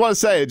 I just want to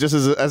say, just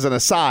as an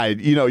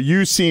aside,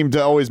 you seem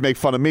to always make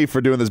fun of me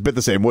for doing this bit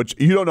the same, which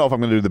you don't know if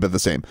I'm going to do the bit the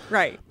same.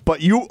 Right.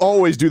 But you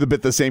always do the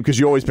bit the same because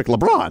you always pick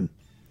LeBron.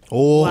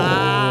 Oh.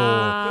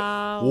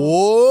 Wow.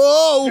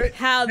 Whoa.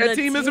 That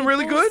team isn't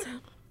really good?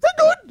 They're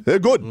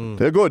good.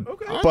 They're good.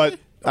 Okay. But,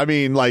 I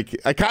mean, I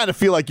kind of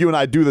feel like you and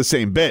I do the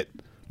same bit.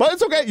 But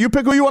it's okay. You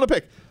pick who you want to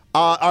pick.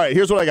 All right,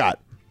 here's what I got.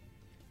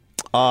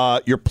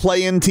 Your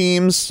play-in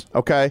teams,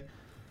 okay?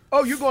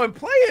 Oh, you're going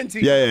play-in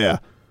teams? Yeah.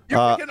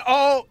 You're picking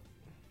all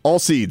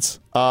seeds.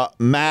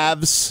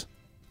 Mavs,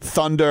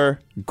 Thunder,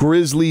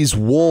 Grizzlies,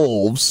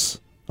 Wolves,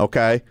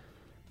 okay?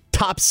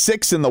 Top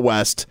 6 in the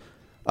West.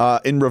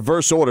 In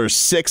reverse order,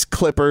 6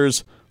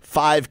 Clippers,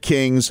 5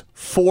 Kings,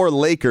 4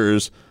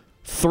 Lakers,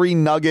 3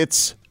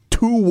 Nuggets,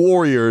 2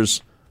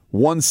 Warriors,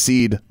 1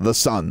 seed, the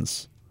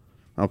Suns.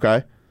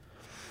 Okay?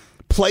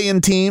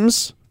 Play-in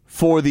teams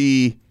for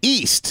the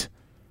East,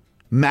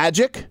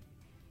 Magic,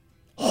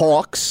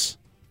 Hawks,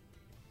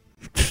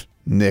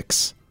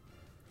 Knicks,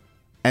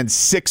 and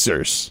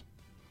Sixers.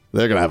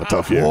 They're going to have a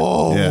tough year.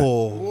 Whoa. Yeah.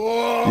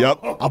 Whoa. Yep.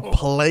 A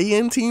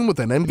play-in team with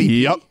an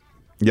MVP?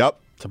 Yep.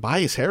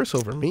 Tobias Harris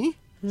over me?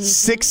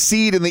 6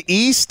 seed in the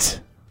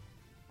East.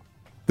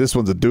 This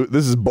one's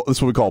this is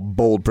what we call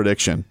bold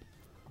prediction.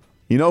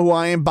 You know who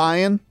I ain't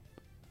buying?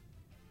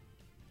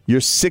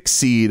 Your 6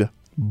 seed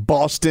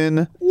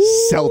Boston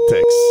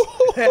Celtics.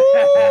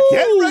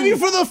 Get ready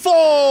for the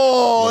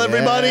fall,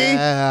 everybody.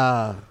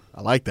 Yeah,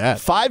 I like that.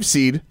 5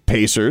 seed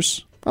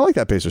Pacers. I like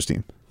that Pacers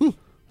team.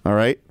 All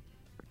right.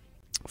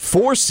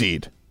 4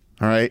 seed.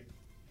 All right.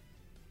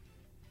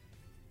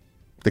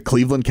 The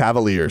Cleveland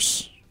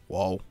Cavaliers.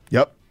 Whoa.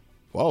 Yep.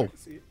 Whoa.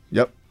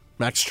 Yep.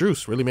 Max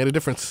Strus really made a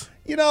difference.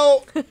 You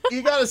know,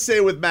 you got to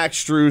say with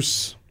Max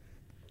Strus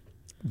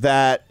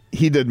that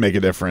he did make a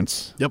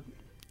difference. Yep.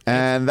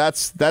 And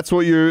that's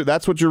what you're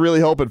really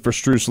hoping for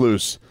Strus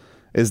loose,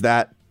 is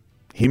that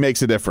he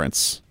makes a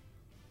difference.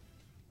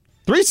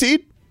 3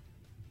 seed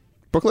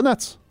Brooklyn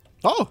Nets.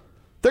 Oh.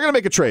 They're going to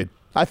make a trade.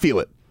 I feel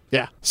it.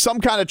 Yeah.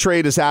 Some kind of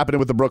trade is happening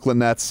with the Brooklyn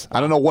Nets. I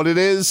don't know what it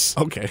is.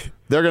 Okay.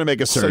 They're going to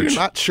make a surge. So you're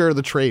not sure of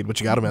the trade, but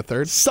you got him at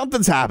 3rd?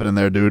 Something's happening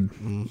there, dude.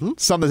 Mm-hmm.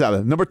 Something's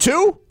happening. Number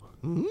 2,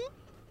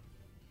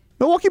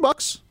 Milwaukee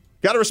Bucks.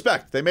 Got to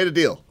respect. They made a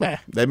deal. Meh.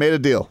 They made a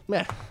deal.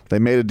 Meh. They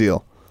made a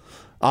deal.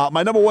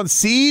 My number 1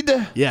 seed.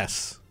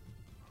 Yes.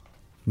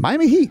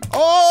 Miami Heat.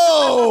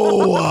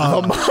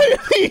 Oh! The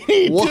Miami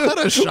Heat. What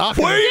dude. a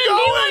shocker. Where are you going?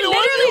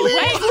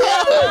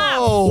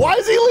 Why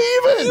is he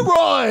leaving?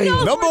 Leroy.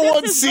 Number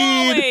 1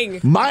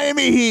 seed,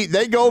 Miami Heat.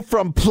 They go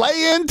from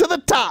play-in to the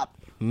top.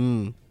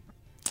 You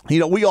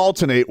know, we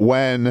alternate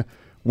when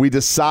we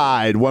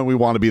decide when we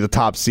want to be the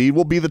top seed.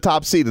 We'll be the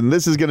top seed, and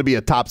this is going to be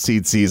a top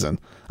seed season.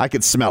 I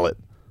could smell it.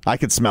 I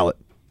could smell it.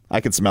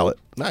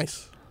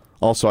 Nice.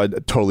 Also, I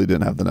totally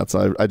didn't have the Nets.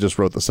 I just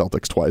wrote the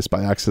Celtics twice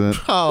by accident.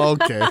 Oh,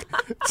 okay.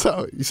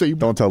 so you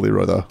don't tell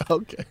Leroy though.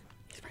 Okay.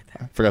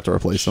 I forgot to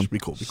replace him. Be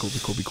cool.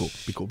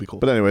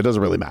 But anyway, it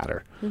doesn't really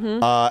matter.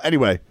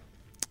 Anyway,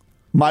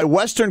 my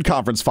Western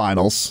Conference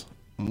Finals.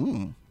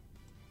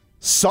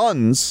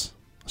 Suns.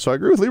 So I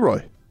agree with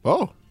Leroy.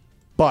 Oh.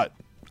 But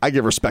I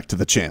give respect to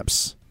the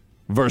champs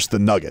versus the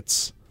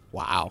Nuggets.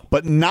 Wow.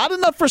 But not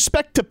enough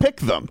respect to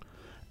pick them,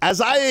 as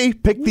I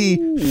pick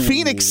the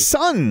Phoenix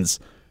Suns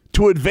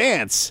to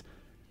advance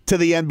to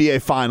the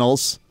NBA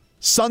Finals.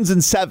 Suns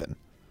in 7.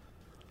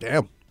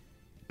 Damn.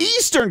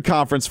 Eastern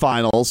Conference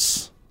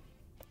Finals,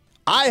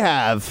 I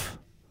have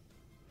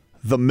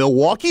the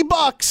Milwaukee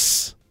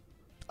Bucks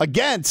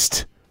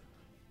against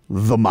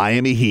the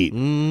Miami Heat.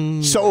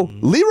 So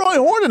Leroy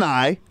Horn and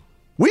I,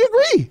 we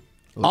agree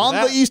on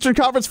the Eastern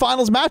Conference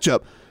Finals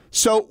matchup.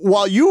 So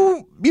while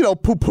you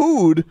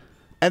poo-pooed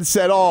and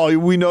said, oh,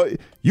 we know,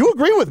 you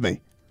agree with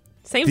me.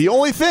 Same. The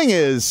only thing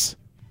is,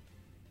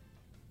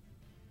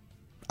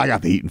 I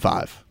got the Heat in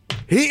 5.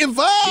 Heat in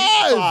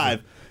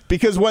 5!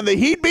 Because when the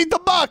Heat beat the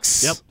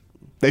Bucks,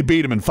 they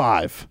beat them in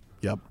 5.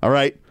 All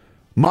right?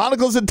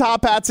 Monocles and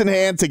top hats in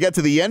hand to get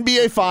to the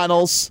NBA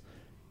Finals.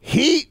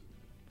 Heat,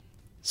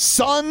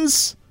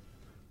 Suns,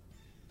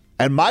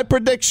 and my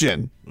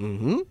prediction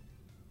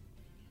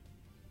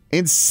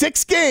in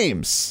 6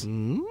 games,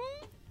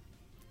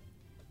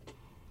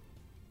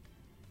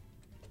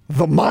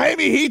 the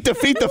Miami Heat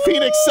defeat the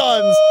Phoenix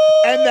Suns,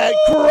 and that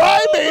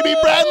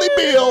crybaby Bradley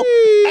Beal,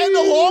 and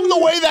along the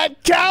way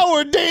that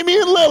coward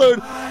Damian Lillard,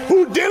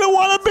 who didn't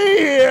want to be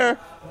here,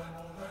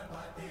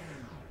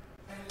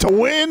 to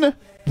win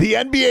the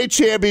NBA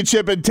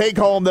championship and take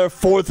home their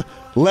 4th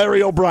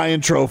Larry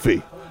O'Brien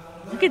trophy.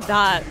 Look at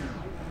that.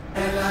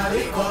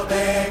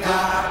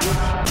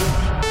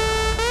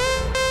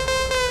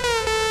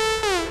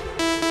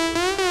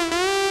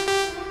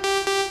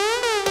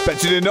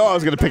 Bet you didn't know I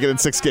was going to pick it in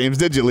 6 games,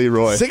 did you,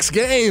 Leroy? 6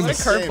 games. What a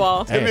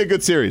curveball. It's going to be a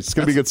good series. It's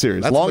going to be a good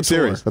series. Long mature.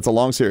 series. That's a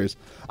long series.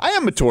 I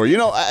am mature.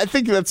 I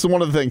think that's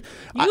one of the things.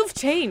 You've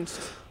changed.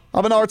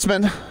 I'm an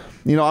artsman.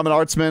 I'm an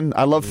artsman.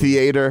 I love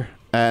theater.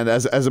 And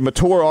as a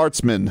mature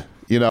artsman,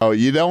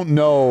 you don't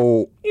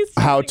know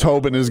how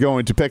Tobin is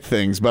going to pick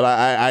things. But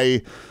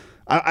I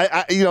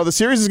the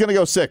series is going to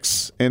go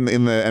 6 in the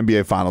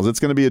NBA Finals. It's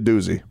going to be a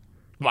doozy.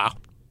 Wow.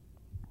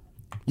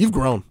 You've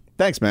grown.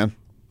 Thanks, man.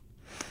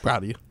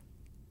 Proud of you.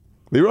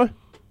 Leroy?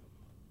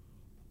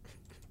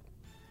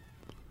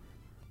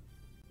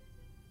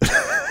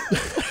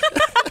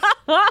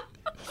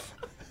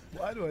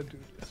 Why do I do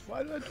this?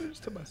 Why do I do this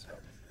to myself?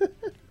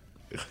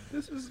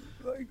 This is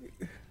like...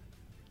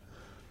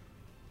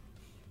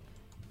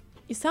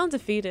 You sound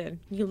defeated.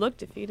 You look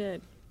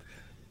defeated.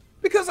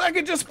 Because I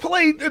could just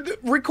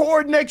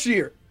record next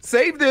year.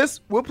 Save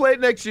this. We'll play it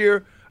next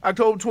year,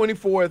 October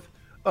 24th,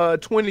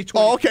 2020.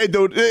 Oh, okay,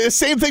 dude.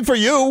 Same thing for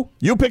you.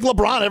 You pick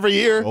LeBron every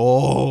year.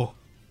 Oh.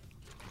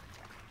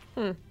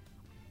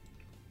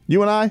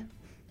 You and I,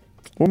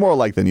 we're more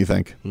alike than you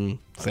think.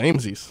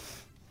 Samesies.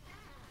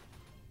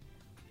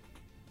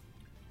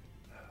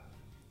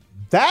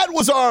 That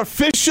was our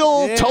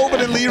official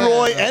Tobin and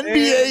Leroy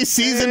NBA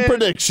season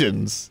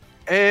predictions.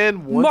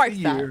 And once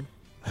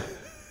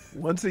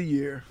a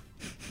year,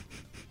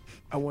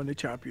 I want to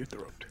chop your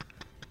throat.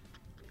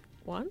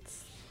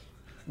 Once.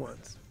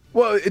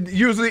 Well, it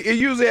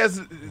usually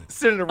has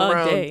centered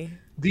around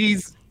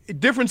these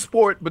different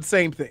sport, but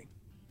same thing.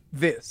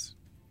 This.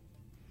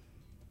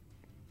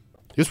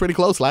 He was pretty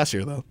close last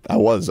year, though. I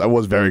was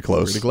very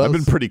close. Pretty close. I've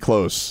been pretty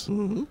close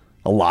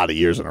a lot of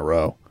years in a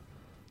row.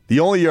 The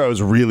only year I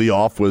was really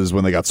off was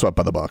when they got swept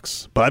by the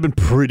Bucks. But I've been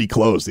pretty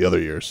close the other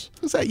years.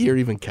 Does that year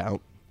even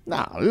count?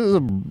 Nah, it was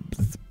a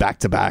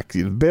back-to-back.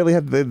 You barely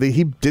had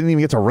he didn't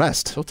even get to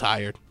rest. So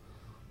tired.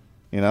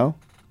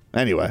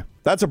 Anyway,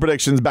 that's our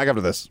predictions. Back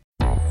after this.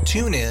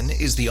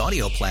 TuneIn is the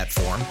audio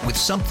platform with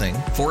something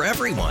for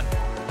everyone.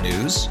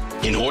 News.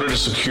 In order to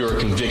secure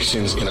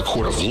convictions in a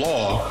court of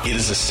law, it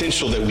is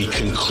essential that we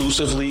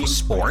conclusively...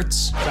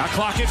 Sports. Shot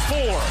clock at 4.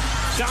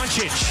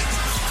 Doncic.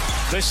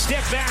 The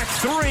step back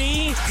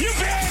 3. You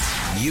bet.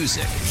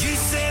 Music. You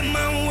set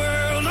my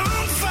world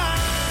on fire.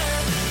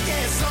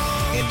 Yes,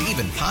 and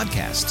even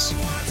podcasts.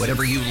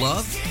 Whatever you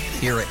love,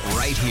 hear it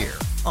right here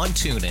on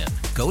TuneIn.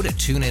 Go to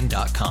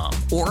TuneIn.com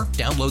or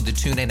download the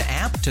TuneIn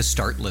app to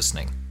start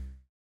listening.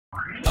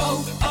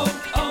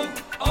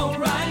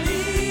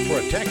 O'Reilly.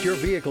 Protect your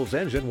vehicle's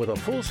engine with a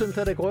full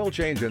synthetic oil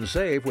change and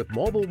save with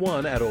Mobile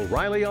One at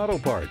O'Reilly Auto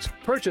Parts.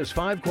 Purchase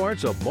 5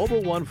 quarts of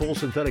Mobile One full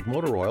synthetic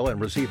motor oil and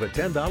receive a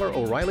 $10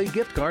 O'Reilly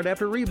gift card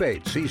after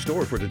rebate. See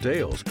store for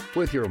details.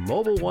 With your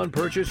Mobile One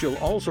purchase, you'll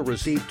also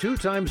receive 2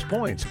 times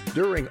points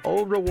during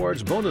O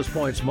Rewards Bonus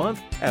Points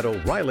Month at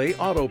O'Reilly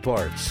Auto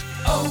Parts.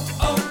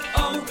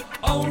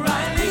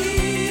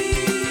 O'Reilly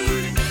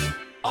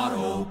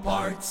Auto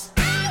Parts.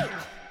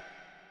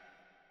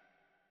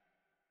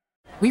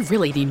 We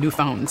really need new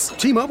phones.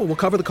 T-Mobile will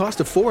cover the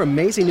cost of 4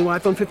 amazing new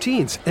iPhone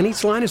 15s, and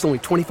each line is only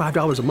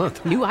 $25 a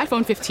month. New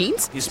iPhone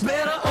 15s? It's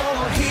better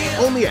over here.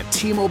 Only at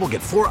T-Mobile,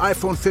 get 4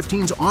 iPhone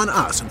 15s on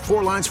us and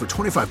 4 lines for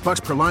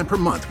 $25 per line per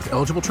month with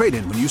eligible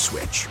trade-in when you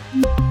switch.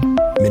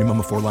 Minimum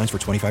of 4 lines for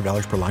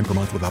 $25 per line per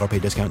month with autopay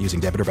discount using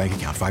debit or bank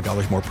account.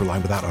 $5 more per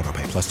line without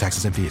autopay, plus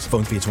taxes and fees.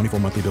 Phone fee at 24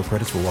 monthly bill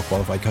credits for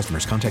well-qualified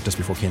customers. Contact us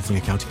before canceling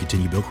account to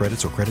continue bill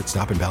credits or credit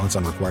stop and balance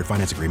on required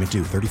finance agreement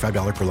due.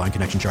 $35 per line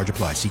connection charge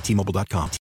applies. See T-Mobile.com.